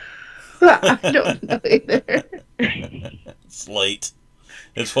 I don't know either. It's late.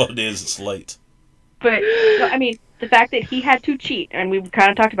 That's what it is. It's late. But, no, I mean, the fact that he had to cheat, and we've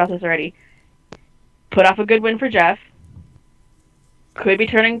kind of talked about this already, put off a good win for Jeff. Could be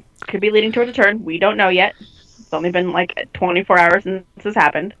leading towards a turn. We don't know yet. It's only been like 24 hours since this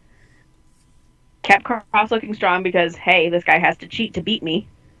happened. Kept Cross looking strong because, hey, this guy has to cheat to beat me.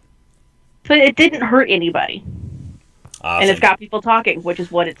 So it didn't hurt anybody. And it's got people talking, which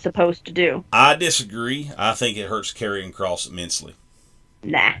is what it's supposed to do. I disagree. I think it hurts Karrion Kross immensely.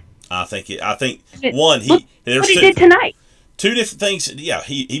 Nah. I think Look there's what he did tonight. two different things. Yeah,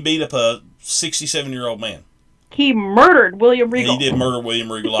 he beat up a 67-year-old man. He murdered William Regal. He did murder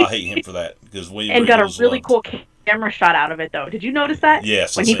William Regal. I hate him for that because William And got Regal's a really loved. cool camera shot out of it, though. Did you notice that?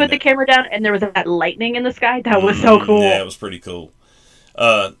 Yes, When I've he seen put the that. camera down and there was that lightning in the sky, that was so cool. Yeah, it was pretty cool.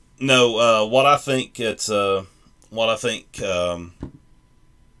 What I think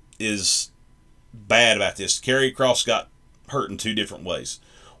is bad about this. Karrion Kross got hurt in two different ways.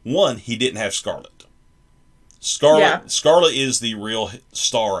 One, he didn't have Scarlett. Scarlett is the real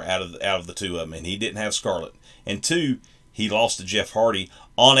star out of the two of them, and he didn't have Scarlett. And two, he lost to Jeff Hardy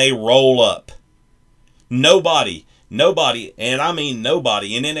on a roll up. Nobody, and I mean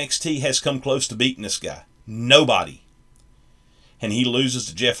nobody in NXT has come close to beating this guy. Nobody. And he loses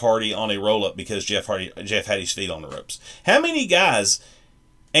to Jeff Hardy on a roll up because Jeff had his feet on the ropes. How many guys,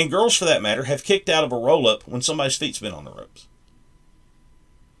 and girls for that matter, have kicked out of a roll up when somebody's feet's been on the ropes?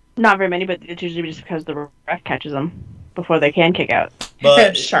 Not very many, but it's usually just because the ref catches them before they can kick out.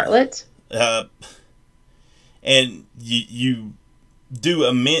 But Charlotte. and you do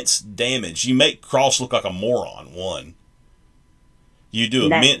immense damage. You make Cross look like a moron. One, you do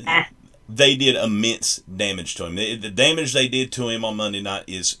immense. They did immense damage to him. The damage they did to him on Monday night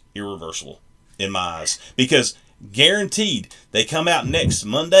is irreversible in my eyes. Because guaranteed, they come out next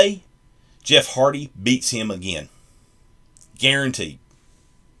Monday, Jeff Hardy beats him again. Guaranteed.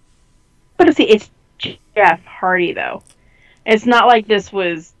 But see, it's Jeff Hardy, though. It's not like this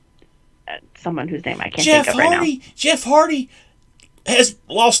was someone whose name I can't think of right now. Jeff Hardy has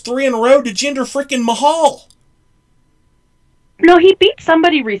lost 3 in a row to Jinder freaking Mahal. No, he beat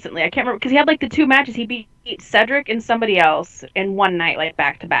somebody recently. I can't remember, because he had like the 2 matches. He beat Cedric and somebody else in one night, like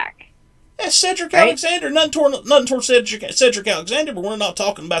back to back. That's Cedric Right? Alexander. Nothing toward Cedric Alexander, but we're not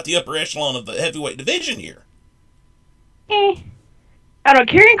talking about the upper echelon of the heavyweight division here. I don't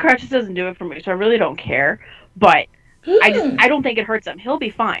know. Karrion Kross just doesn't do it for me, so I really don't care. But I don't think it hurts him. He'll be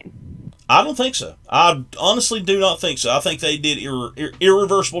fine. I don't think so. I honestly do not think so. I think they did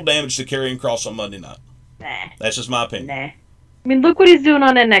irreversible damage to Karrion Kross on Monday night. Nah. That's just my opinion. Nah. I mean, look what he's doing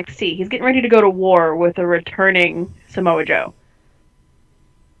on NXT. He's getting ready to go to war with a returning Samoa Joe.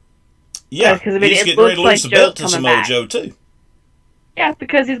 Yeah, Because, I mean, he's it getting ready to looks lose like the belt to Joe's Samoa coming back. Joe, too. Yeah,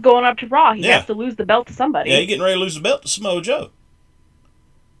 because he's going up to Raw. He Yeah. has to lose the belt to somebody. Yeah, he's getting ready to lose the belt to Samoa Joe.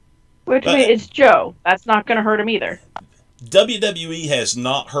 Which But- it's Joe. That's not going to hurt him either. WWE has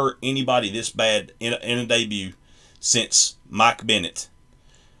not hurt anybody this bad in a debut since Mike Bennett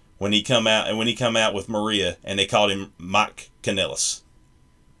when he come out with Maria and they called him Mike Kanellis.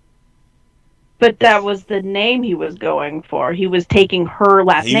 But that was the name he was going for. He was taking her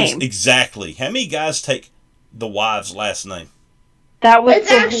last name. Exactly. How many guys take the wife's last name? That was It's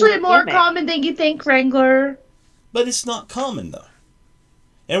the actually whole more gimmick. common than you think, Wrangler. But it's not common though.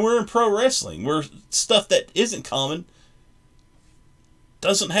 And we're in pro wrestling where stuff that isn't common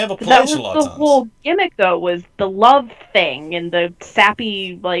doesn't have a That place was a lot the of times. whole gimmick, though, was the love thing and the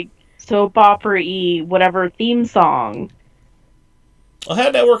sappy, like, soap opera-y, whatever theme song. Well,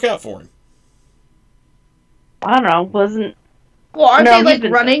 how'd that work out for him? I don't know, wasn't... Well, aren't No, they he's like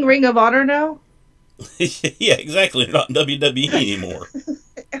been- running Ring of Honor now? Yeah, exactly. They're not in WWE anymore.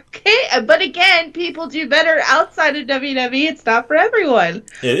 Okay, but again, people do better outside of WWE. It's not for everyone.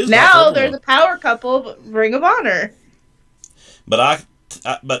 It is Now not for they're everyone. the power couple of Ring of Honor. But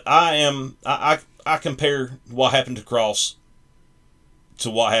I compare what happened to Cross to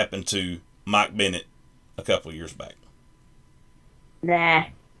what happened to Mike Bennett a couple of years back. Nah.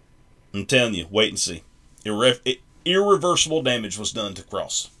 I'm telling you, wait and see. Irreversible damage was done to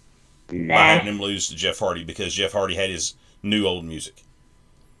Cross by Nah. having him lose to Jeff Hardy because Jeff Hardy had his new old music.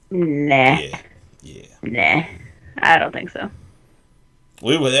 Nah. Yeah. Nah. I don't think so.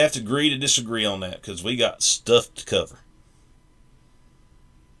 We would have to agree to disagree on that because we got stuff to cover.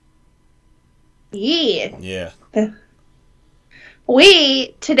 Yeah. Yeah.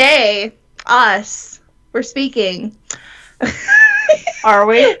 We, today, we're speaking. Are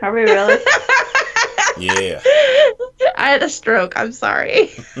we? Are we really? Yeah. I had a stroke. I'm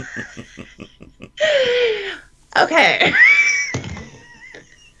sorry. Okay.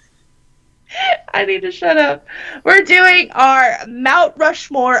 I need to shut up. We're doing our Mount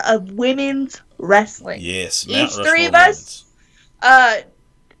Rushmore of women's wrestling. Yes. Each Mount three Rushmore of us? women's.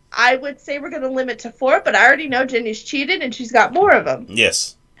 I would say we're going to limit to 4, but I already know Jenny's cheated and she's got more of them.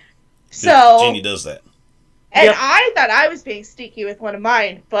 Yes. So, Jeannie does that. and Yep. I thought I was being sneaky with one of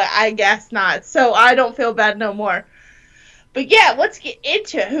mine, but I guess not. So I don't feel bad no more. But yeah, let's get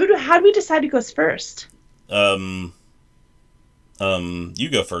into it. How do we decide who goes first? You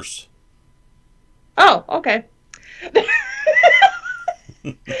go first. Oh, okay.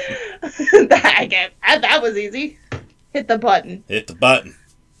 That was easy. Hit the button. Hit the button.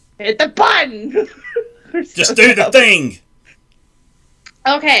 Hit the button. We're so Just do the dumb. thing.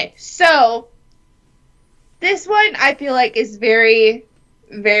 Okay, so this one I feel like is very,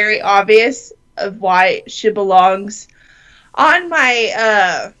 very obvious of why she belongs on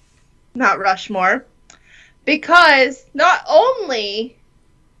my Mount Rushmore. Because not only,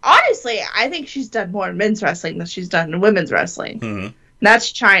 honestly, I think she's done more in men's wrestling than she's done in women's wrestling. Hmm.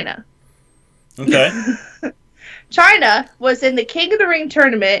 That's China. Okay. China was in the King of the Ring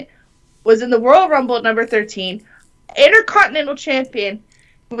tournament, was in the Royal Rumble at number 13, Intercontinental Champion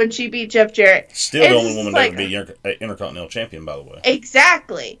when she beat Jeff Jarrett. Still the It's only woman like- to ever be Intercontinental Champion, by the way.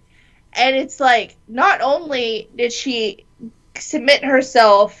 Exactly. And it's like, not only did she submit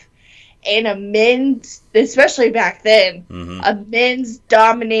herself in a men's, especially back then, Hmm. a men's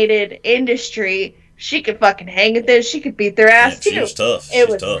dominated industry, she could fucking hang with this. She could beat their ass She too. was tough. It She's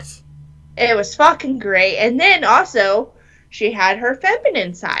was- tough. It was fucking great. And then also, she had her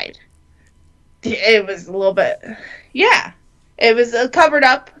feminine side. It was a little bit, yeah. It was covered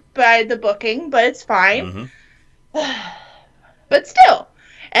up by the booking, but it's fine. Hmm. But still.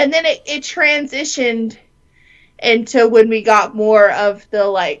 And then it transitioned into when we got more of the,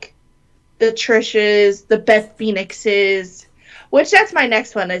 like, the Trish's, the Beth Phoenix's, which that's my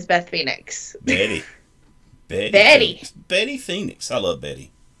next one is Beth Phoenix. Betty. Betty. Betty. Phoenix. Betty Phoenix. I love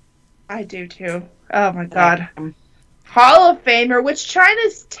Betty. I do too. Oh my god. Hall of Famer, which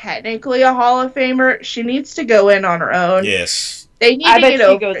China's technically a Hall of Famer. She needs to go in on her own. Yes. They need I to bet get she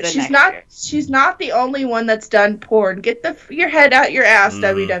over goes it. in She's next not. year. She's not the only one that's done porn. Get your head out your ass, Mhm.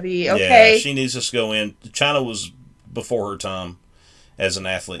 WWE. Okay. Yeah, she needs us to go in. China was before her time as an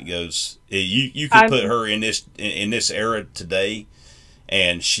athlete goes. You could put her in this era today,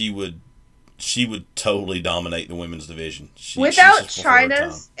 and she would totally dominate the women's division. She's Without just before her time.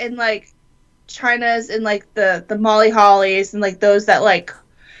 China's and like the Molly Hollies and like those that like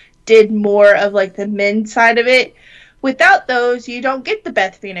did more of like the men's side of it. Without those, you don't get the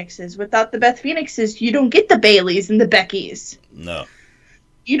Beth Phoenixes. Without the Beth Phoenixes, you don't get the Baileys and the Beckys. No.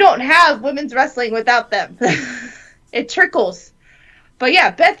 You don't have women's wrestling without them. It trickles. But yeah,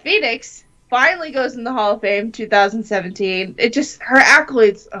 Beth Phoenix finally goes in the Hall of Fame 2017. It just, her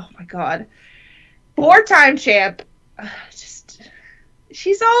accolades, oh my god. 4-time champ.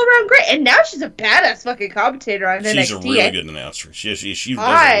 she's all around great, and now she's a badass fucking commentator on NXT. She's a really good announcer. She does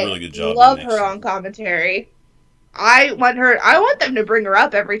a really good job. I love her on commentary. I want them to bring her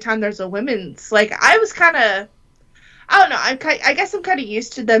up every time there's a women's. Like, I don't know. I guess I'm kind of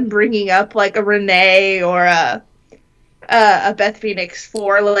used to them bringing up like a Renee or a Beth Phoenix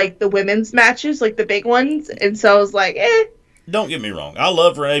for like the women's matches, like the big ones, and so I was like, eh. Don't get me wrong. I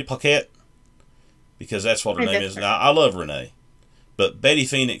love Renee Paquette because that's what her name is. Now, I love Renee, but Betty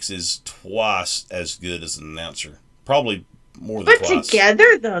Phoenix is twice as good as an announcer, probably more than twice. But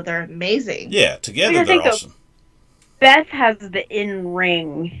together, though, they're amazing. Yeah, together they're awesome. Beth has the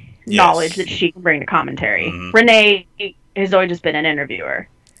in-ring knowledge that she can bring to commentary. Mm-hmm. Renee has always just been an interviewer.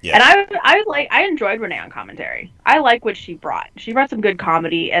 Yeah. And I enjoyed Renee on commentary. I like what she brought. She brought some good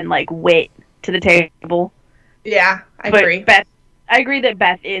comedy and like wit to the table. Yeah, I agree. I agree that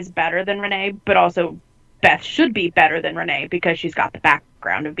Beth is better than Renee, but also Beth should be better than Renee because she's got the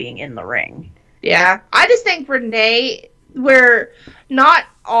background of being in the ring. Yeah, I just think Renee, where not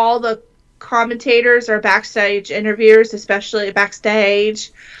all the commentators are backstage interviewers, especially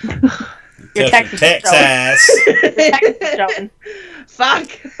backstage. Your Texas. Fuck.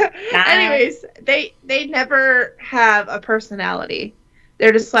 Nah. Anyways, they never have a personality.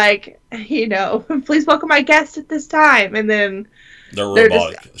 They're just like, please welcome my guest at this time, and then they're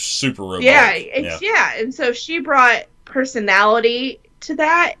robotic, super robotic. Yeah, and so she brought personality to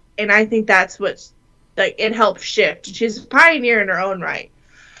that, and I think that's what's like it helped shift. She's a pioneer in her own right.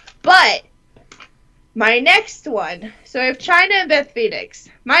 But my next one, so I have Chyna and Beth Phoenix.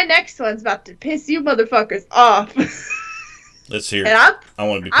 My next one's about to piss you motherfuckers off. Let's hear it. And I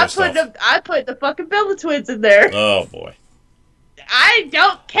want to be pissed off. I put the fucking Bella Twins in there. Oh, boy. I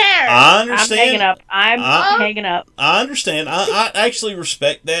don't care. I understand. I'm hanging up. I understand. I actually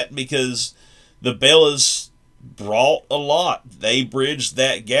respect that because the Bellas brought a lot. They bridged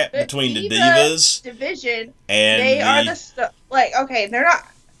that gap between the Divas division. And they are they're not.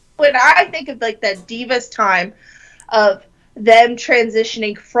 When I think of like the Divas time of them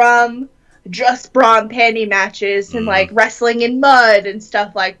transitioning from just bra and panty matches and like wrestling in mud and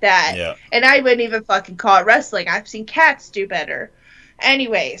stuff like that. Yeah. And I wouldn't even fucking call it wrestling. I've seen cats do better.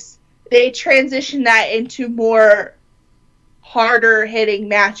 Anyways, they transitioned that into more harder hitting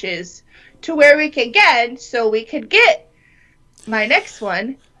matches to where we could get, so we could get my next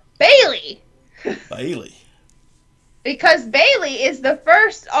one, Bayley. Bayley. Because Bayley is the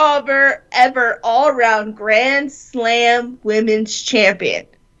first ever all-around Grand Slam Women's Champion.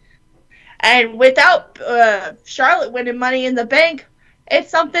 And without Charlotte winning Money in the Bank, it's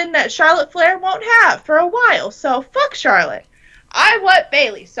something that Charlotte Flair won't have for a while. So fuck Charlotte. I want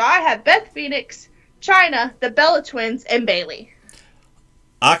Bayley. So I have Beth Phoenix, Chyna, the Bella Twins, and Bayley.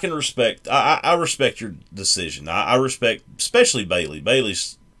 I can respect. I respect your decision. I respect, especially Bayley.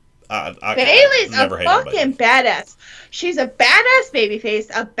 Bayley's a fucking badass. She's a badass babyface,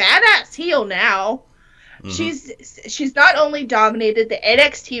 a badass heel now. Mm-hmm. She's not only dominated the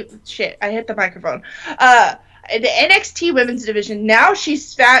NXT shit. I hit the microphone. The NXT women's division. Now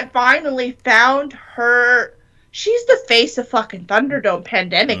she's finally found her. She's the face of fucking Thunderdome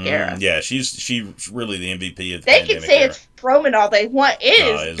pandemic era. Yeah, she's really the MVP of the They pandemic can say era. It's Roman all they want.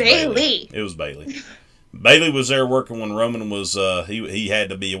 It is Bayley. It was Bayley. Bayley was there working when Roman was he had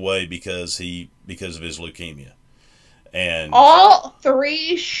to be away because of his leukemia. And all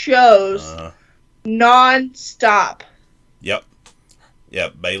 3 shows non-stop. Yep.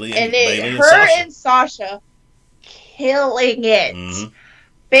 Bayley and Sasha. And Sasha killing it. Mm-hmm.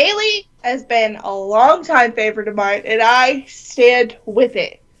 Bayley has been a long-time favorite of mine, and I stand with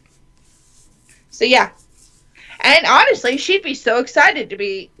it. So, yeah. And honestly, she'd be so excited to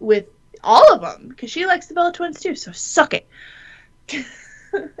be with all of them, because she likes the Bella Twins, too, so suck it.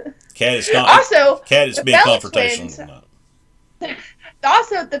 Cat is being confrontational.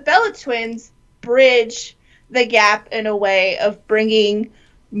 Also, the Bella Twins bridge the gap in a way of bringing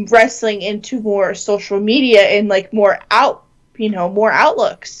wrestling into more social media and, like, more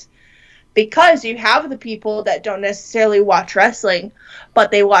outlooks, because you have the people that don't necessarily watch wrestling,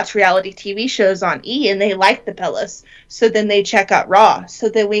 but they watch reality TV shows on E and they like the Bellas, so then they check out Raw, so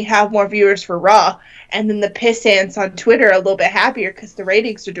then we have more viewers for Raw, and then the pissants on Twitter are a little bit happier because the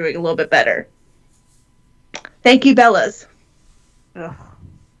ratings are doing a little bit better. Thank you, Bellas.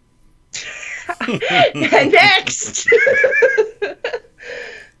 Next.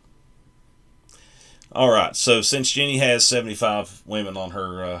 All right, so since Jenny has 75 women on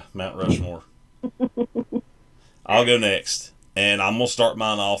her Mount Rushmore, I'll go next, and I'm gonna start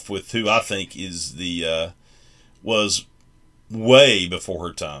mine off with who I think is was way before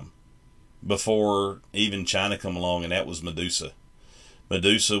her time, before even Chyna come along, and that was Medusa.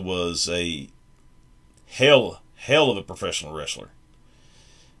 Medusa was a hell of a professional wrestler.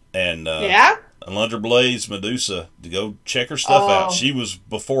 And Yeah? Alundra Blaze, Medusa, to go check her stuff out. Oh. She was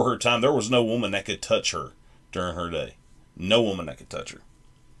before her time. There was no woman that could touch her during her day. No woman that could touch her.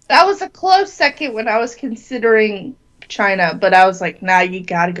 That was a close second when I was considering China, but I was like, nah, you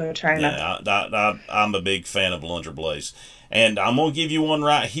gotta go China. Yeah, I'm a big fan of Alundra Blaze. And I'm going to give you one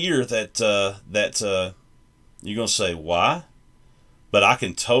right here that you're going to say, why? But I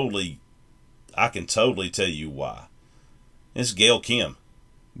can totally tell you why. It's Gail Kim.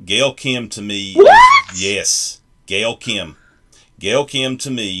 Gail Kim to me. What? Yes. Gail Kim. Gail Kim to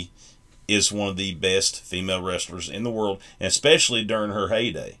me is one of the best female wrestlers in the world, and especially during her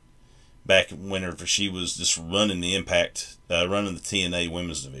heyday. Back whenever she was just running the Impact, running the TNA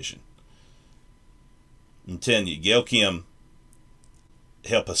women's division. I'm telling you, Gail Kim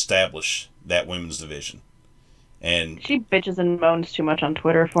helped establish that women's division. And She bitches and moans too much on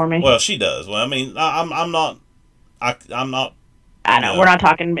Twitter for me. well, she does. Well, I mean, I'm not. I know, we're not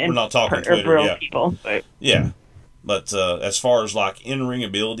talking we're not talking Twitter, real yeah. people. But Yeah, but as far as like in-ring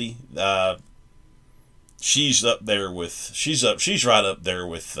ability, she's up there with she's right up there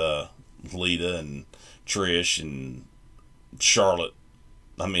with Lita and Trish and Charlotte.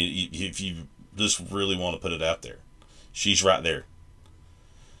 I mean, if you just really want to put it out there, she's right there.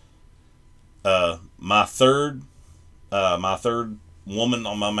 My third woman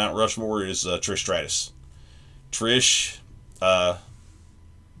on my Mount Rushmore is Trish Stratus. Trish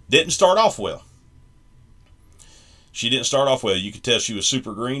didn't start off well. She didn't start off well. You could tell she was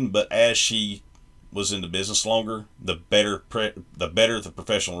super green, but as she was in the business longer, the better the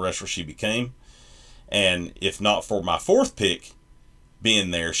professional wrestler she became. And if not for my fourth pick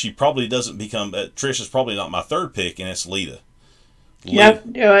being there, she probably doesn't become. Trish is probably not my third pick, and it's Lita. Yep,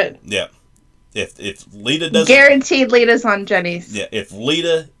 do it. Yeah. If Lita doesn't, Guaranteed Lita's on Jenny's. yeah. If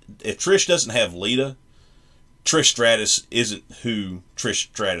Trish doesn't have Lita, Trish Stratus isn't who Trish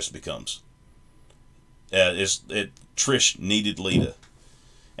Stratus becomes. Trish needed Lita,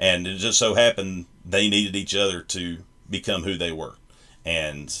 and it just so happened they needed each other to become who they were,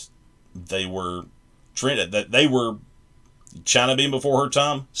 and they were they were China being before her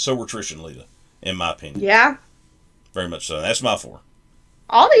time. So were Trish and Lita, in my opinion. Yeah. Very much so. That's my four.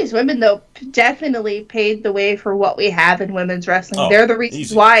 All these women, though, definitely paved the way for what we have in women's wrestling. Oh, They're the reasons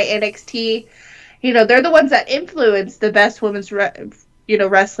easy. why NXT, they're the ones that influence the best women's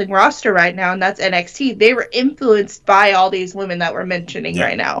wrestling roster right now, and that's NXT. They were influenced by all these women that we're mentioning Yeah,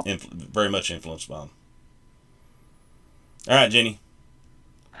 right now. very much influenced by them. All right, Jenny.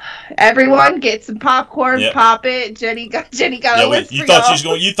 Everyone get some popcorn, Yep. pop it. Jenny got a list You for thought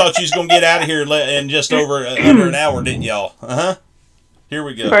y'all. you thought she was going to get out of here in just over under an hour, didn't y'all? Here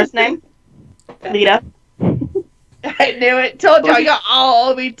we go. first name, Lita. I knew it. Told y'all all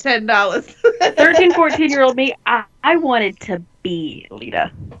owe me $10. 13, 14-year-old me, I wanted to be Lita.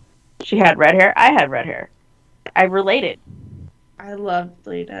 She had red hair. I had red hair. I related. I loved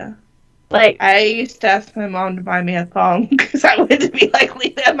Lita. Like, I used to ask my mom to buy me a thong because I wanted to be like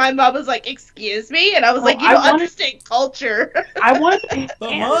Lita. And my mom was like, "Excuse me," and I was like, "You don't understand culture." I wanted to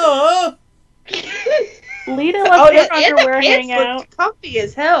Mama! Lita left her and underwear the hanging pants out. looked comfy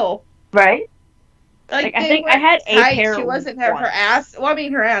as hell. Right? Like, I they think I weren't had a tight. pair She wasn't her once. ass. Well, I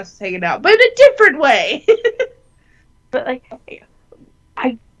mean, her ass was hanging out, but in a different way. But like,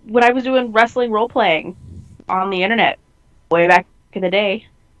 when I was doing wrestling role playing on the internet way back in the day,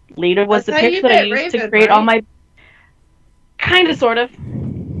 Lita was That's the how you pitch that I met used to Raven, create all right? my. Kind of, sort of.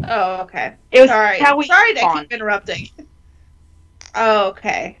 Oh, okay. It was Sorry. how we Sorry to bond. keep interrupting. Oh,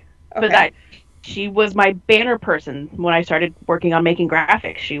 okay. But she was my banner person when I started working on making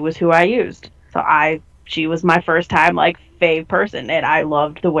graphics. She was who I used. So she was my first time fave person, and I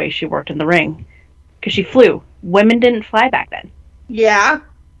loved the way she worked in the ring because she flew. Women didn't fly back then. Yeah.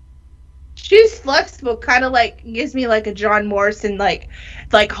 She's flexible, kind of gives me a John Morrison,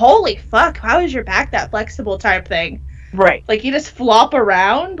 holy fuck, how is your back that flexible type thing? Right. You just flop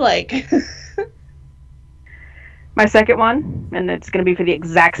around, My second one, and it's going to be for the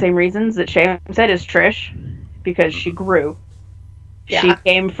exact same reasons that Shay said, is Trish, because she grew. Yeah. She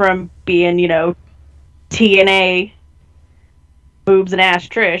came from being, TNA, boobs and ass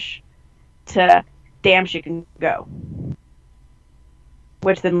Trish, to damn, she can go.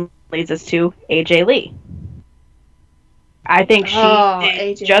 Which then leads us to AJ Lee. I think she did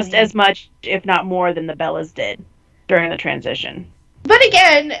AJ just Lee. as much, if not more, than the Bellas did during the transition. But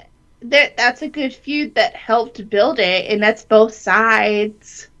again, that's a good feud that helped build it, and that's both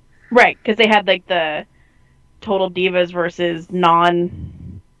sides. Right, because they had the Total Divas versus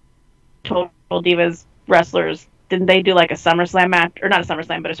non-Total Divas wrestlers didn't they do like a SummerSlam match, or not a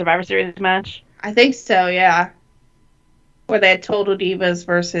SummerSlam, but a Survivor Series match? I think so, yeah. Where they had Total Divas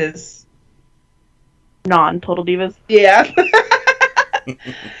versus... Non-Total Divas. Yeah.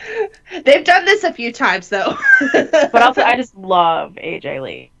 They've done this a few times, though. But also, I just love AJ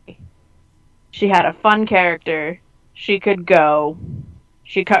Lee. She had a fun character. She could go.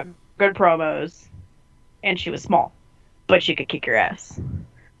 She cut good promos. And she was small. But she could kick your ass.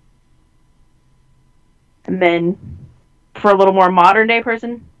 And then, for a little more modern day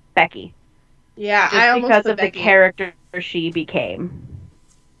person, Becky. Yeah, Just I almost because put of Becky. the character she became.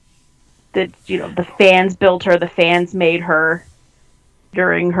 The fans built her, the fans made her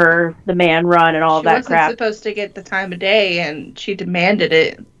during the man run and all She that wasn't crap. supposed to get the time of day, and she demanded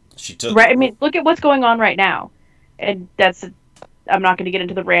it. She took Right? I mean, look at what's going on right now. And I'm not going to get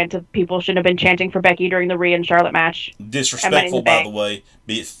into the rant of people shouldn't have been chanting for Becky during the Rhea and Charlotte match. disrespectful, by Bank. the way.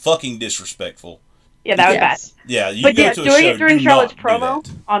 Be it fucking disrespectful. Yeah, that was Yes. bad. Yeah, you But go yeah, to a doing show, it during do Charlotte's not do promo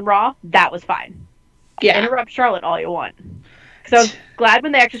that. on Raw, that was fine. Yeah. Interrupt Charlotte all you want. So I was glad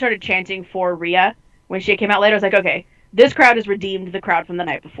when they actually started chanting for Rhea. When she came out later, I was like, okay, this crowd has redeemed the crowd from the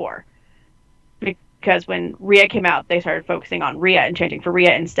night before. Because when Rhea came out, they started focusing on Rhea and chanting for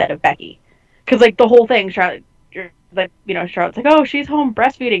Rhea instead of Becky. Because, like, the whole thing, Charlotte's like, oh, she's home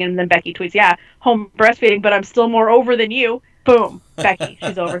breastfeeding. And then Becky tweets, yeah, home breastfeeding, but I'm still more over than you. Boom. Becky.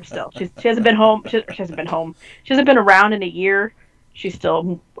 She's over still. She hasn't been home. She hasn't been home. She hasn't been around in a year. She's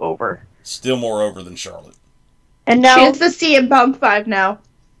still over. Still more over than Charlotte. And now... She's the CM Punk 5 now.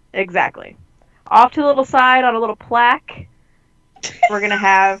 Exactly. Off to the little side on a little plaque. We're going to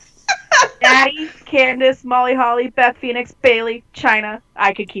have Natty, Candice, Molly Holly, Beth Phoenix, Bailey, Chyna.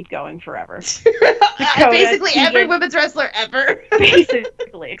 I could keep going forever. Basically every Tegan. women's wrestler ever.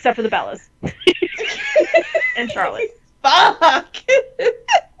 Basically, except for the Bellas. And Charlotte. Fuck.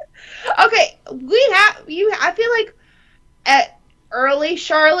 Okay, I feel like at early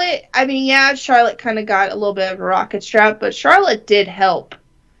Charlotte, I mean, yeah, Charlotte kind of got a little bit of a rocket strap, but Charlotte did help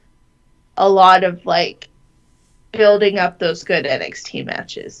a lot of, like, building up those good NXT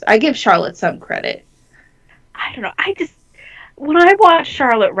matches. I give Charlotte some credit. I don't know. When I watch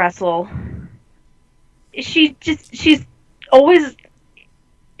Charlotte wrestle, she's always...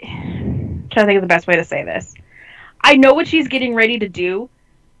 I'm trying to think of the best way to say this. I know what she's getting ready to do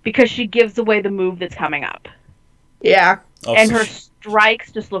because she gives away the move that's coming up. Yeah. Oh, And so her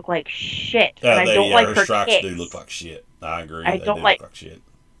strikes just look like shit. And I don't like her strikes kicks. do look like shit. I agree. I They don't do like- look like shit.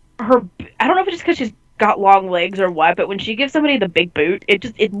 I don't know if it's just because she's got long legs or what, but when she gives somebody the big boot,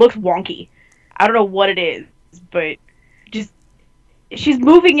 it looks wonky. I don't know what it is, but just she's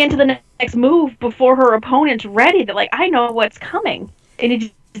moving into the next move before her opponent's ready. That, like, I know what's coming,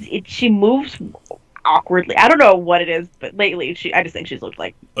 and she moves awkwardly. I don't know what it is, but lately I just think she's looked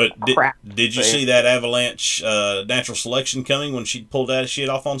like crap. Did you But- see that Avalanche natural selection coming when she pulled that shit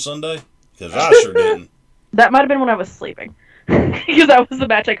off on Sunday? Because I sure didn't. That might have been when I was sleeping. Because that was the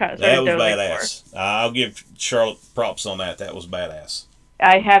match I kind of That started was dozing badass. I'll give Charlotte props on that. That was badass. for.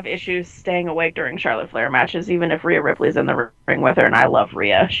 I have issues staying awake during Charlotte Flair matches, even if Rhea Ripley's in the ring with her, and I love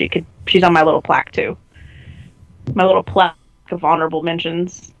Rhea. She's on my little plaque too. My little plaque of honorable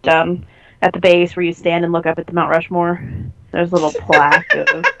mentions down at the base where you stand and look up at the Mount Rushmore. There's a little plaque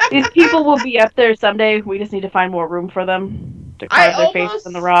of these people will be up there someday. We just need to find more room for them to carve their faces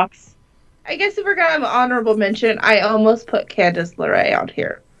in the rocks. I guess if we're gonna have an honorable mention, I almost put Candice LeRae on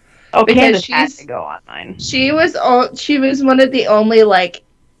here. Oh, Because Candice has she's- to go on mine. She was one of the only, like,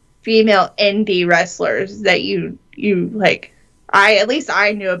 female indie wrestlers that you like. At least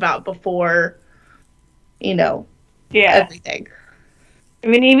I knew about before, Yeah. everything. I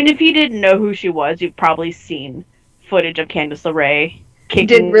mean, even if you didn't know who she was, you've probably seen footage of Candice LeRae kicking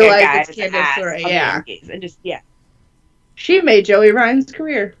Didn't realize a guy's it's Candice ass LeRae, on the yeah. Indies, and just She made Joey Ryan's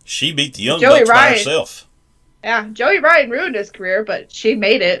career. She beat the Young Joey Bucks by Ryan. herself. Yeah, Joey Ryan ruined his career, but she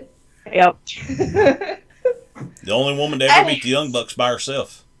made it. Yep. The only woman to ever beat the Young Bucks by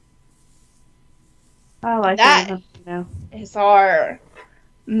herself. I like That- that. Now. Is our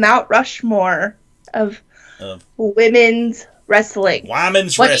Mount Rushmore of Of- women's wrestling.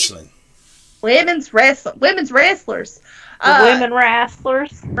 Wyman's What- Wrestling. Women's wrestlers. The women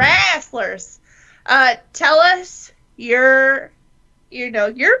wrestlers. Wrestlers. Tell us your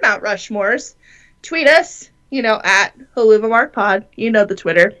Mount Rushmores. Tweet us, at HaluvaMarkPod. You know the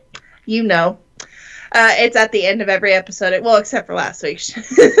Twitter. It's at the end of every episode. Well, except for last week's.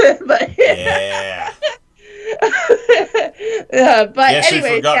 But Yeah. but Guess we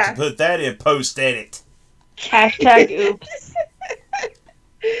anyways, forgot yeah. to put that in post edit. Hashtag oops.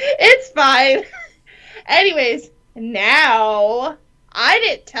 It's fine. Anyways, now I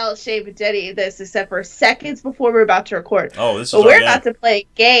didn't tell Shane and Jenny this except for seconds before we were about to record. Oh, this is But our we're game. about to play a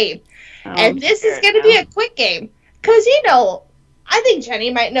game. I'm And this is scared going to now. be a quick game. Because, I think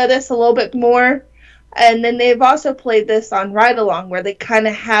Jenny might know this a little bit more. And then they've also played this on Ride Along, where they kind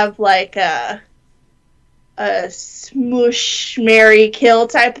of have like a smoosh, marry, kill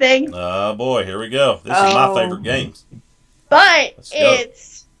type thing. Oh boy, here we go. This is my favorite game. But Let's go.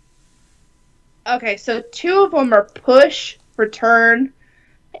 it's... Okay, so 2 of them are push, return,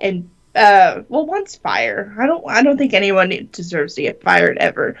 and one's fire. I don't think anyone deserves to get fired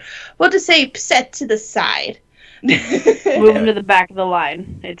ever. We'll just say set to the side. Move them to the back of the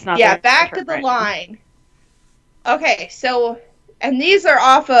line. It's not. Yeah, their back turn of the right line. Okay, so and these are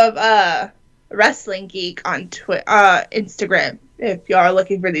off of Wrestling Geek on Instagram. If y'all are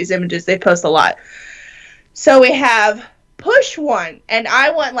looking for these images, they post a lot. So we have push 1, and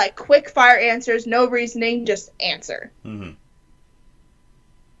I want like quick fire answers, no reasoning, just answer. Mm-hmm.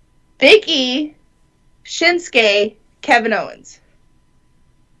 Big E, Shinsuke, Kevin Owens.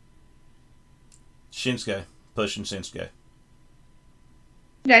 Shinsuke. Pushing Shinsuke.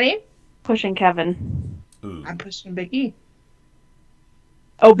 Jenny? now. Pushing Kevin. Ooh. I'm pushing Big E.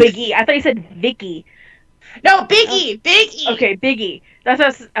 Oh, Big E. I thought you said Vicky. No, Big E! Big E! Okay, Big E. That's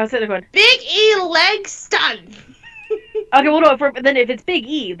what I was sitting there going. Big E leg stun! Okay, well, no. Then if it's Big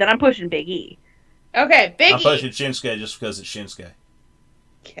E, then I'm pushing Big E. Okay, Big I'm E. pushing Shinsuke just because it's Shinsuke.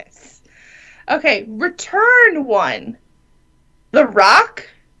 Yes. Okay, return 1. The Rock,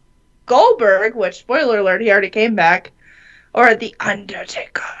 Goldberg, which, spoiler alert, he already came back, or The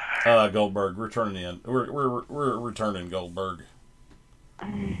Undertaker. Goldberg, returning in. We're returning Goldberg.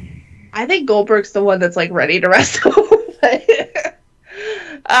 I think Goldberg's the one that's, like, ready to wrestle.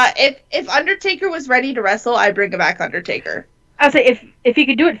 If Undertaker was ready to wrestle, I'd bring back Undertaker. I'd say if he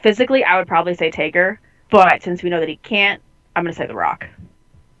could do it physically, I would probably say Taker. But since we know that he can't, I'm gonna say The Rock.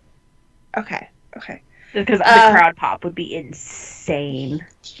 Okay. Just because the crowd pop would be insane.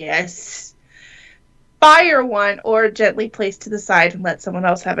 Yes. Fire 1 or gently place to the side and let someone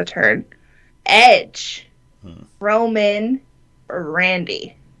else have a turn. Edge, Roman, or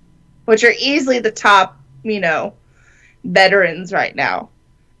Randy, which are easily the top, veterans right now.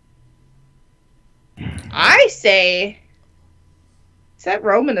 I say set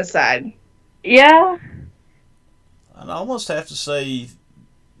Roman aside. Yeah. I'd almost have to say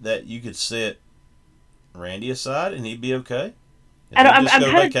that you could set Randy aside and he'd be okay. If I know, he I'm just go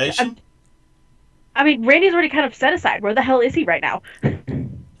kind of. vacation. I mean, Randy's already kind of set aside. Where the hell is he right now?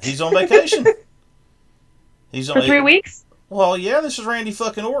 He's on vacation. He's on For 3 weeks? Well, yeah, this is Randy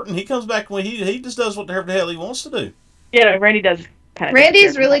fucking Orton. He comes back when he just does whatever the hell he wants to do. Yeah, Randy does kind of.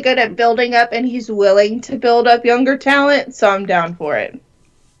 Randy's really good at building up, and he's willing to build up younger talent, so I'm down for it.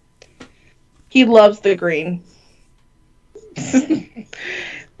 He loves the green.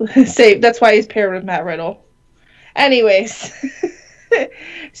 That's why he's paired with Matt Riddle. Anyways,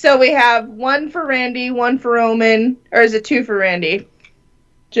 so we have 1 for Randy, 1 for Roman, or is it 2 for Randy?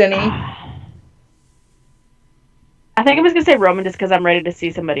 Jenny? I think I'm just gonna say Roman just because I'm ready to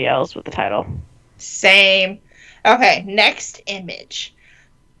see somebody else with the title. Same. Okay, next image.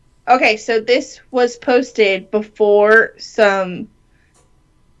 Okay, so this was posted before some...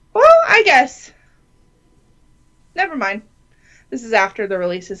 Well, I guess. Never mind. This is after the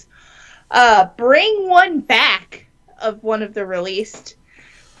releases. Bring 1 back of one of the released.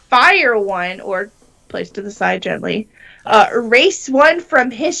 Fire 1, or place to the side gently. Erase 1 from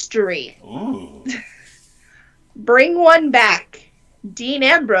history. Ooh. Bring 1 back. Dean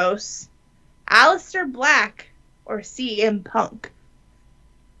Ambrose, Aleister Black, or CM Punk.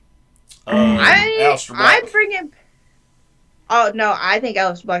 Aleister Black. I'm bringing... Oh, no, I think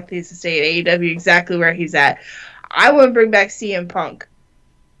Aleister Black needs to stay at AEW exactly where he's at. I want to bring back CM Punk.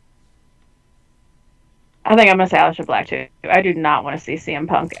 I think I'm gonna say Aleister Black too. I do not want to see CM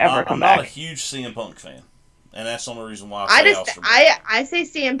Punk ever come I'm back. not a huge CM Punk fan, and that's the only reason why I say Aleister Black. I say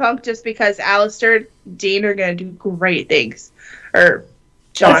CM Punk just because Aleister, Dean are going to do great things. Or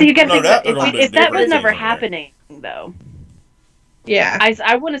John. So you gotta No think doubt that they're gonna do if that was different never things over there. happening though, Yeah.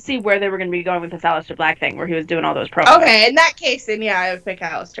 I want to see where they were going to be going with this Aleister Black thing, where he was doing all those promos. Okay, in that case, then yeah, I would pick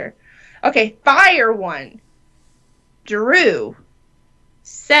Aleister. Okay, Fire 1. Drew,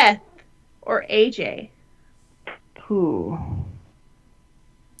 Seth, or AJ. Ooh.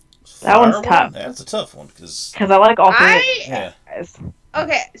 That one's Fire tough. That's a tough one because Because I like all three of these yeah. guys.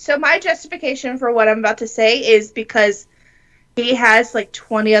 Okay, so my justification for what I'm about to say is because he has like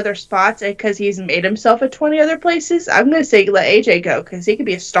 20 other spots and because he's made himself at 20 other places, I'm going to say let AJ go because he could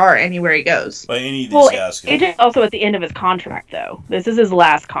be a star anywhere he goes. but any of these Well, guys can. AJ also at the end of his contract, though. This is his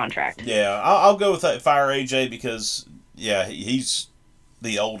last contract. Yeah, I'll go with that Fire AJ because yeah, he's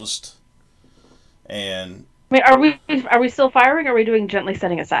the oldest. And Wait, are we still firing? Or are we doing gently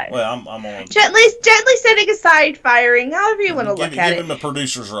setting aside? well, I'm on Gently setting aside firing, however you want to look at give it. him a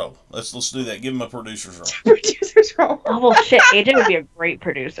producer's role. Let's do that. Give him a producer's role. Producer's role. Oh well, shit. AJ would be a great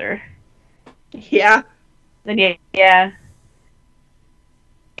producer. Yeah. Then yeah.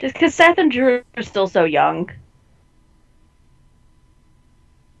 Just because Seth and Drew are still so young.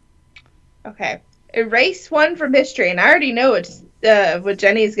 Okay. Erase one from history, and I already know what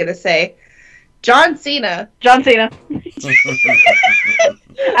Jenny's gonna say. John Cena. John Cena. I don't need to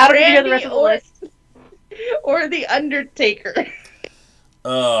hear the rest of the list. Or The Undertaker.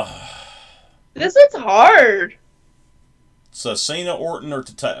 This one's hard. So Cena, Orton,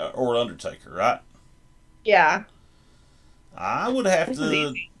 or Undertaker, right? Yeah. I would have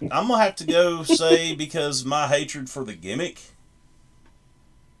to. I'm gonna have to go say, because my hatred for the gimmick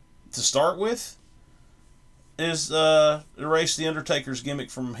to start with is erase the Undertaker's gimmick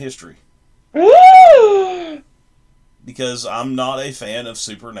from history. Because I'm not a fan of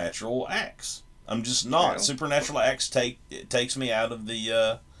supernatural acts. I'm just not. No. Supernatural acts takes me out of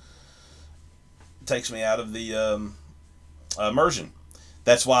the immersion.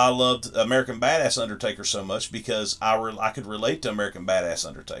 That's why I loved American Badass Undertaker so much, because I could relate to American Badass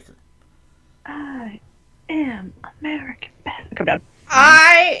Undertaker. I am American Badass. Come down.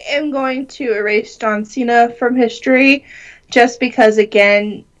 I am going to erase John Cena from history, just because,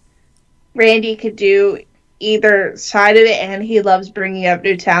 again, Randy could do either side of it, and he loves bringing up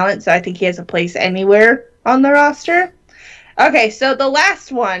new talent, so I think he has a place anywhere on the roster. Okay, so the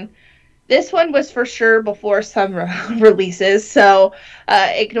last one. This one was for sure before some releases, so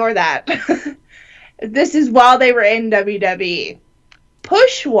ignore that. This is while they were in WWE.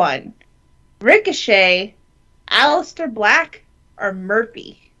 Push one. Ricochet, Aleister Black, or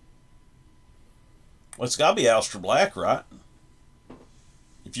Murphy? Well, it's got to be Aleister Black, right?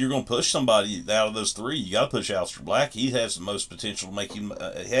 If you're going to push somebody out of those three, you got to push Aleister Black. He has the most potential to make you.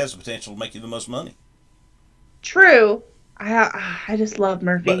 He has the potential to make you the most money. True. I just love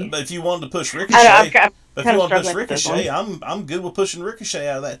Murphy. But if you wanted to push Ricochet, Ricochet, I'm good with pushing Ricochet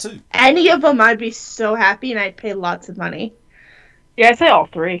out of that too. Any of them, I'd be so happy, and I'd pay lots of money. Yeah, I say all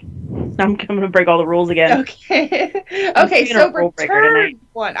three. I'm going to break all the rules again. Okay. Okay, so return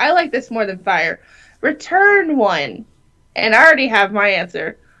one. I like this more than fire. Return one. And I already have my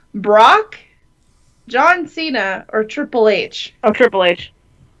answer. Brock, John Cena, or Triple H? Oh, Triple H.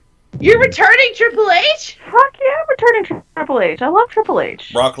 You're returning Triple H? Fuck yeah, I'm returning Triple H. I love Triple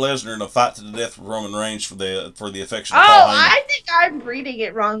H. Brock Lesnar in a fight to the death with Roman Reigns for the affection Oh, of Paul Heyman. I think I'm reading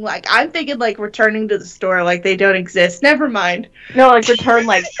it wrong. Like, I'm thinking, like, returning to the store, like they don't exist. Never mind. No, like return,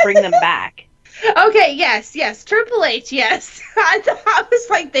 like bring them back. Okay, yes, Triple H, yes. I was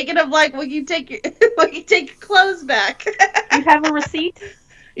like thinking of like, will you take your clothes back? You have a receipt?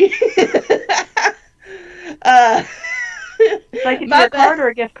 Like a card or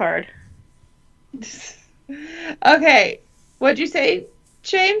a gift card? Okay, what'd you say,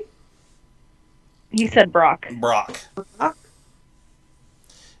 Shane? He said Brock. Brock's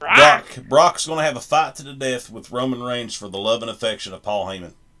going to have a fight to the death with Roman Reigns for the love and affection of Paul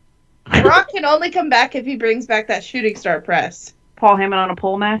Heyman. Brock can only come back if he brings back that shooting star press. Paul Heyman on a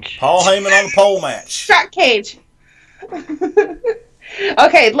pole match? Paul Heyman on a pole match. Shark cage.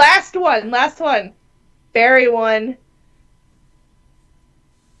 Okay, last one. Barry won.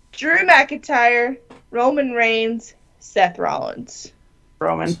 Drew McIntyre, Roman Reigns, Seth Rollins.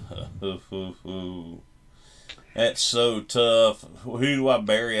 Roman. That's so tough. Who do I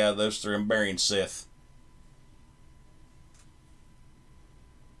bury out of those three? I'm burying Seth.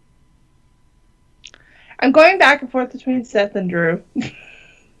 I'm going back and forth between Seth and Drew. And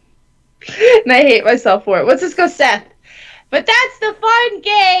I hate myself for it. Let's just go Seth. But that's the fun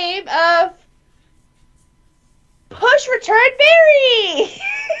game of Push Return Barry!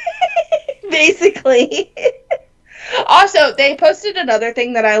 Basically. Also, they posted another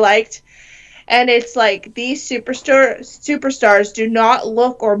thing that I liked. And it's like, these superstars do not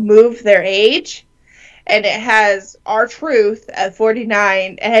look or move their age. And it has R-Truth at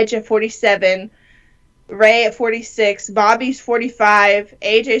 49, Edge at 47, Ray at 46, Bobby's 45,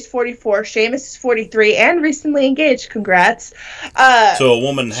 AJ's 44, Sheamus is 43, and recently engaged. Congrats. So a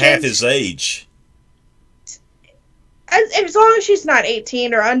woman half his age. As long as she's not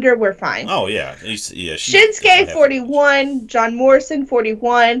 18 or under, we're fine. Oh, yeah. Shinsuke, 41, John Morrison,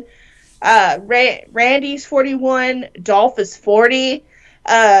 41, Randy's 41, Dolph is 40,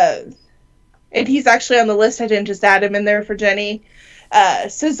 and he's actually on the list. I didn't just add him in there for Jenny.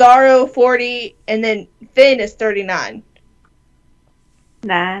 Cesaro, 40, and then Finn is 39.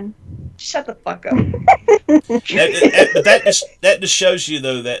 9. Shut the fuck up. But that just shows you,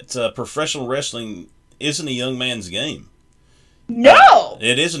 though, that professional wrestling isn't a young man's game. No!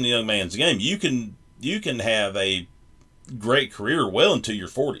 It isn't a young man's game. You can have a great career well into your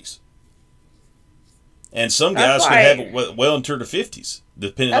 40s. And some guys can have it well into their 50s,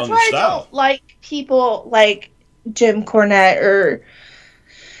 depending on their style. That's why I don't like people like Jim Cornette or,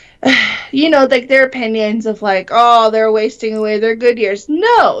 like their opinions of like, oh, they're wasting away their good years.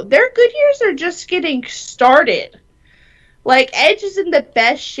 No, their good years are just getting started. Like, Edge is in the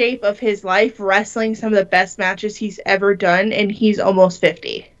best shape of his life, wrestling some of the best matches he's ever done, and he's almost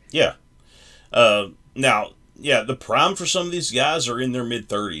 50. Yeah. Now, the prime for some of these guys are in their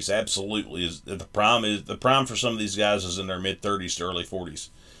mid-30s. Absolutely, the prime for some of these guys is in their mid-30s to early 40s.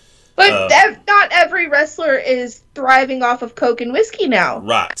 But not every wrestler is thriving off of coke and whiskey now.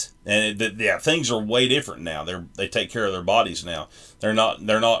 Right, and things are way different now. They take care of their bodies now. They're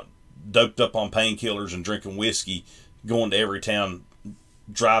not doped up on painkillers and drinking whiskey, going to every town,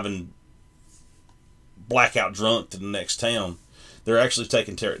 driving blackout drunk to the next town. They're actually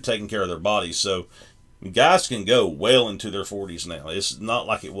taking care of their bodies. So guys can go well into their 40s now. It's not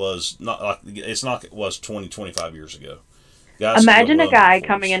like it was 20, 25 years ago. Guys Imagine a guy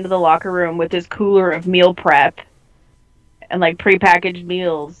coming into the locker room with his cooler of meal prep and like prepackaged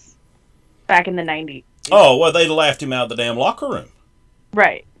meals back in the 90s. Oh, well, they laughed him out of the damn locker room.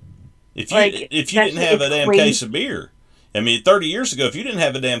 Right. If you didn't have a damn case of beer, 30 years ago, if you didn't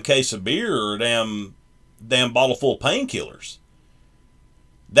have a damn case of beer or a damn bottle full of painkillers,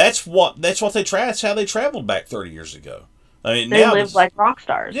 that's how they traveled back 30 years ago. They lived like rock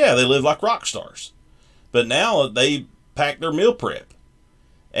stars. Yeah, they lived like rock stars. But now they pack their meal prep.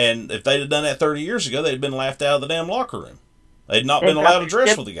 And if they'd have done that 30 years ago, they'd been laughed out of the damn locker room. They'd not been allowed to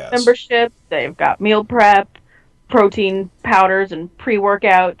dress with the guys. Membership, they've got meal prep, protein powders and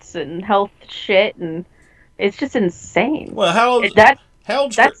pre-workouts and health shit, and it's just insane. Well, that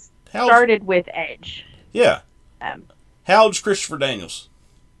started with Edge. Yeah. How old's Christopher Daniels?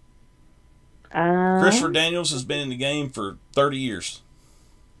 Christopher Daniels has been in the game for 30 years.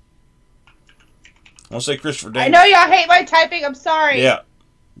 I want to say Christopher Daniels. I know y'all hate my typing. I'm sorry. Yeah.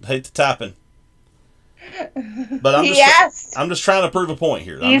 Hate the typing. But I'm just trying to prove a point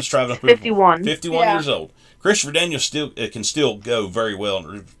here. I'm just trying to prove 51. 51 years old. Christopher Daniels can still go very well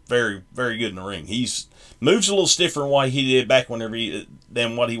and very, very good in the ring. He's moves a little stiffer than what he did back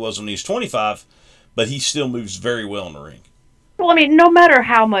than what he was when he was 25, but he still moves very well in the ring. Well, no matter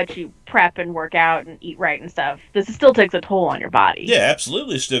how much you prep and work out and eat right and stuff, this still takes a toll on your body. Yeah,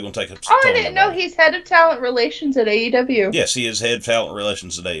 absolutely. It's still going to take a toll on your body. I didn't know he's head of talent relations at AEW. Yes, he is head of talent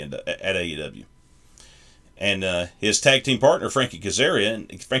relations today at AEW. And his tag team partner, Frankie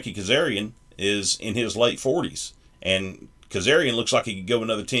Kazarian, is in his late 40s. And Kazarian looks like he could go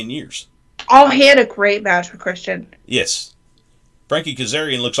another 10 years. Oh, he had a great match with Christian. Yes. Frankie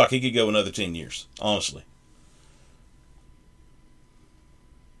Kazarian looks like he could go another 10 years, honestly.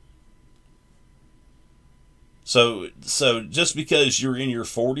 So just because you're in your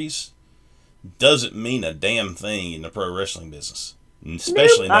 40s doesn't mean a damn thing in the pro wrestling business,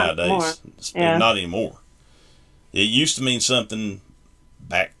 especially nowadays. Not anymore. It used to mean something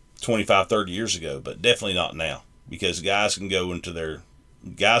back 25, 30 years ago, but definitely not now, because guys can go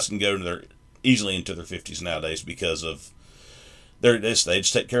easily into their 50s nowadays because of they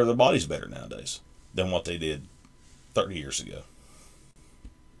just take care of their bodies better nowadays than what they did 30 years ago.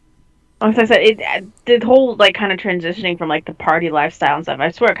 Like I said, the whole kind of transitioning from the party lifestyle and stuff, I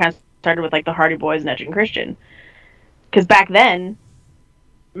swear it kind of started with the Hardy Boys and Edge and Christian. Because back then,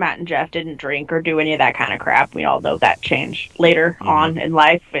 Matt and Jeff didn't drink or do any of that kind of crap. We all know that changed later on in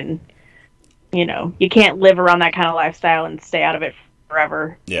life, and you can't live around that kind of lifestyle and stay out of it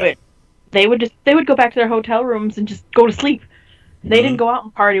forever. Yeah. But they would go back to their hotel rooms and just go to sleep. They didn't go out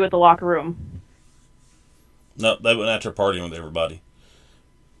and party with the locker room. No, they went out there partying with everybody.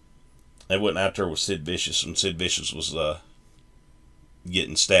 They went out there with Sid Vicious when Sid Vicious was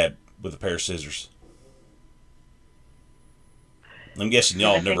getting stabbed with a pair of scissors. I'm guessing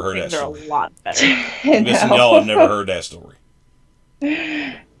y'all have never heard that story. A lot better. I'm guessing y'all have never heard that story.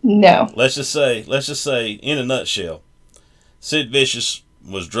 No. Let's just say, in a nutshell, Sid Vicious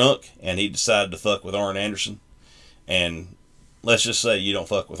was drunk and he decided to fuck with Arn Anderson. And let's just say you don't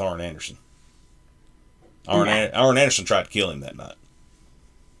fuck with Arn Anderson. Arn Anderson tried to kill him that night.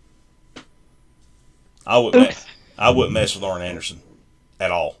 I wouldn't mess with Arn Anderson at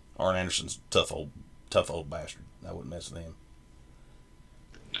all. Arn Anderson's a tough old bastard. I wouldn't mess with him.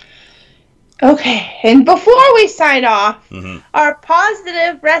 Okay, and before we sign off, Hmm. our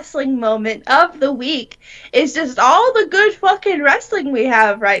positive wrestling moment of the week is just all the good fucking wrestling we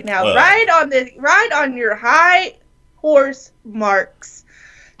have right now. Well- Ride on your high horse, Marks,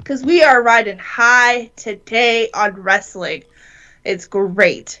 because we are riding high today on wrestling. It's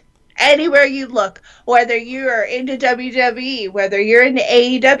great. Anywhere you look, whether you are into WWE, whether you're into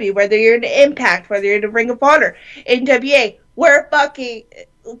AEW, whether you're into Impact, whether you're into Ring of Honor, NWA, we're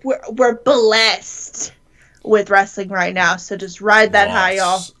blessed with wrestling right now. So just ride that high,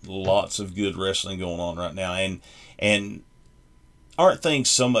 y'all. Lots of good wrestling going on right now, and aren't things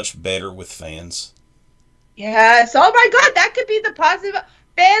so much better with fans? Yes. Oh my God, that could be the positive.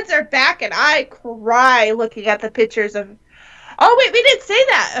 Fans are back, and I cry looking at the pictures of. Oh wait, we didn't say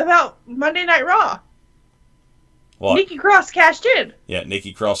that about Monday Night Raw. What? Nikki Cross cashed in. Yeah,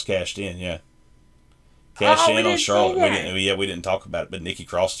 Nikki Cross cashed in. Yeah, cashed we in on didn't say Charlotte. that. We didn't talk about it, but Nikki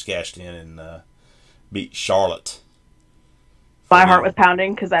Cross cashed in and beat Charlotte. My heart was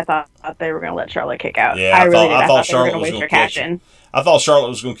pounding because I thought they were going to let Charlotte kick out. Yeah, I really did. I I thought thought they were Charlotte going to was waste gonna her catch cash in. I thought Charlotte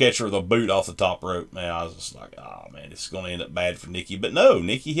was going to catch her with a boot off the top rope. Man, I was just like, oh man, it's going to end up bad for Nikki. But no,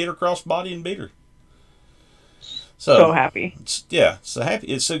 Nikki hit her crossbody and beat her. So happy. So happy.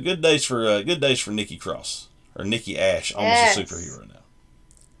 It's a good days for Nikki Cross or Nikki Ash, almost Yes. a superhero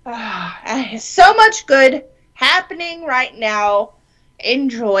now. So much good happening right now.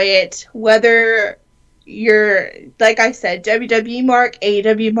 Enjoy it. Whether you're, like I said, WWE mark,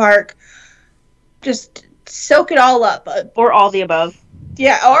 AEW mark, just soak it all up. Or all the above.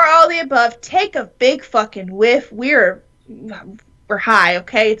 Yeah, or all the above. Take a big fucking whiff. We're high,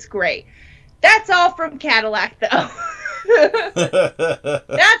 okay? It's great. That's all from Cadillac, though.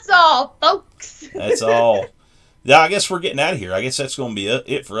 That's all, folks. That's all. Yeah, I guess we're getting out of here. I guess that's going to be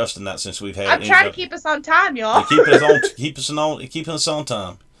it for us tonight since we've had. I'm trying to keep us on time, y'all. keeping us on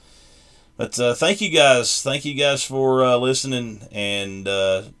time. But thank you guys. Thank you guys for listening and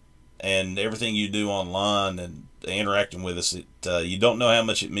everything you do online and interacting with us. You don't know how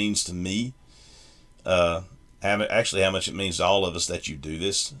much it means to me. Actually, how much it means to all of us that you do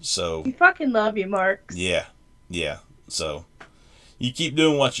this. So We fucking love you, Mark. yeah. So you keep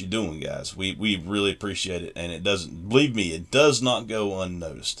doing what you're doing, guys. We really appreciate it, and it doesn't. Believe me, it does not go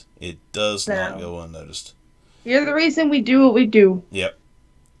unnoticed. It does not go unnoticed. You're the reason we do what we do. Yep,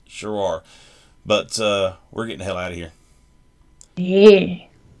 sure are. But we're getting the hell out of here. Yeah.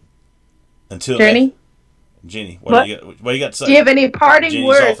 Until Jenny, Jenny, What? do you got to say? do you have any parting Jenny's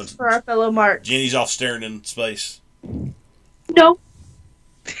words off. for our fellow Marks? Jenny's off staring in space. No.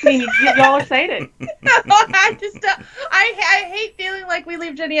 I mean, y'all are saying it. I just, I hate feeling like we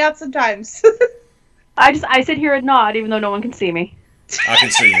leave Jenny out sometimes. I sit here and nod even though no one can see me. I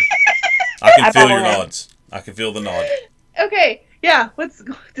can see you. I can I feel follow your him. nods. I can feel the nod. Okay, yeah,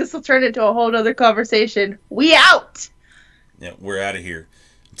 this will turn into a whole other conversation. We out! Yeah, we're out of here.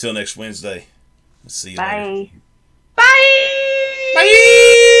 Until next Wednesday. See you later. Bye.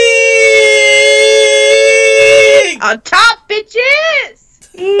 Bye! On top, bitches!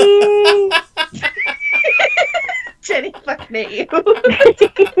 Jenny fucking hate you.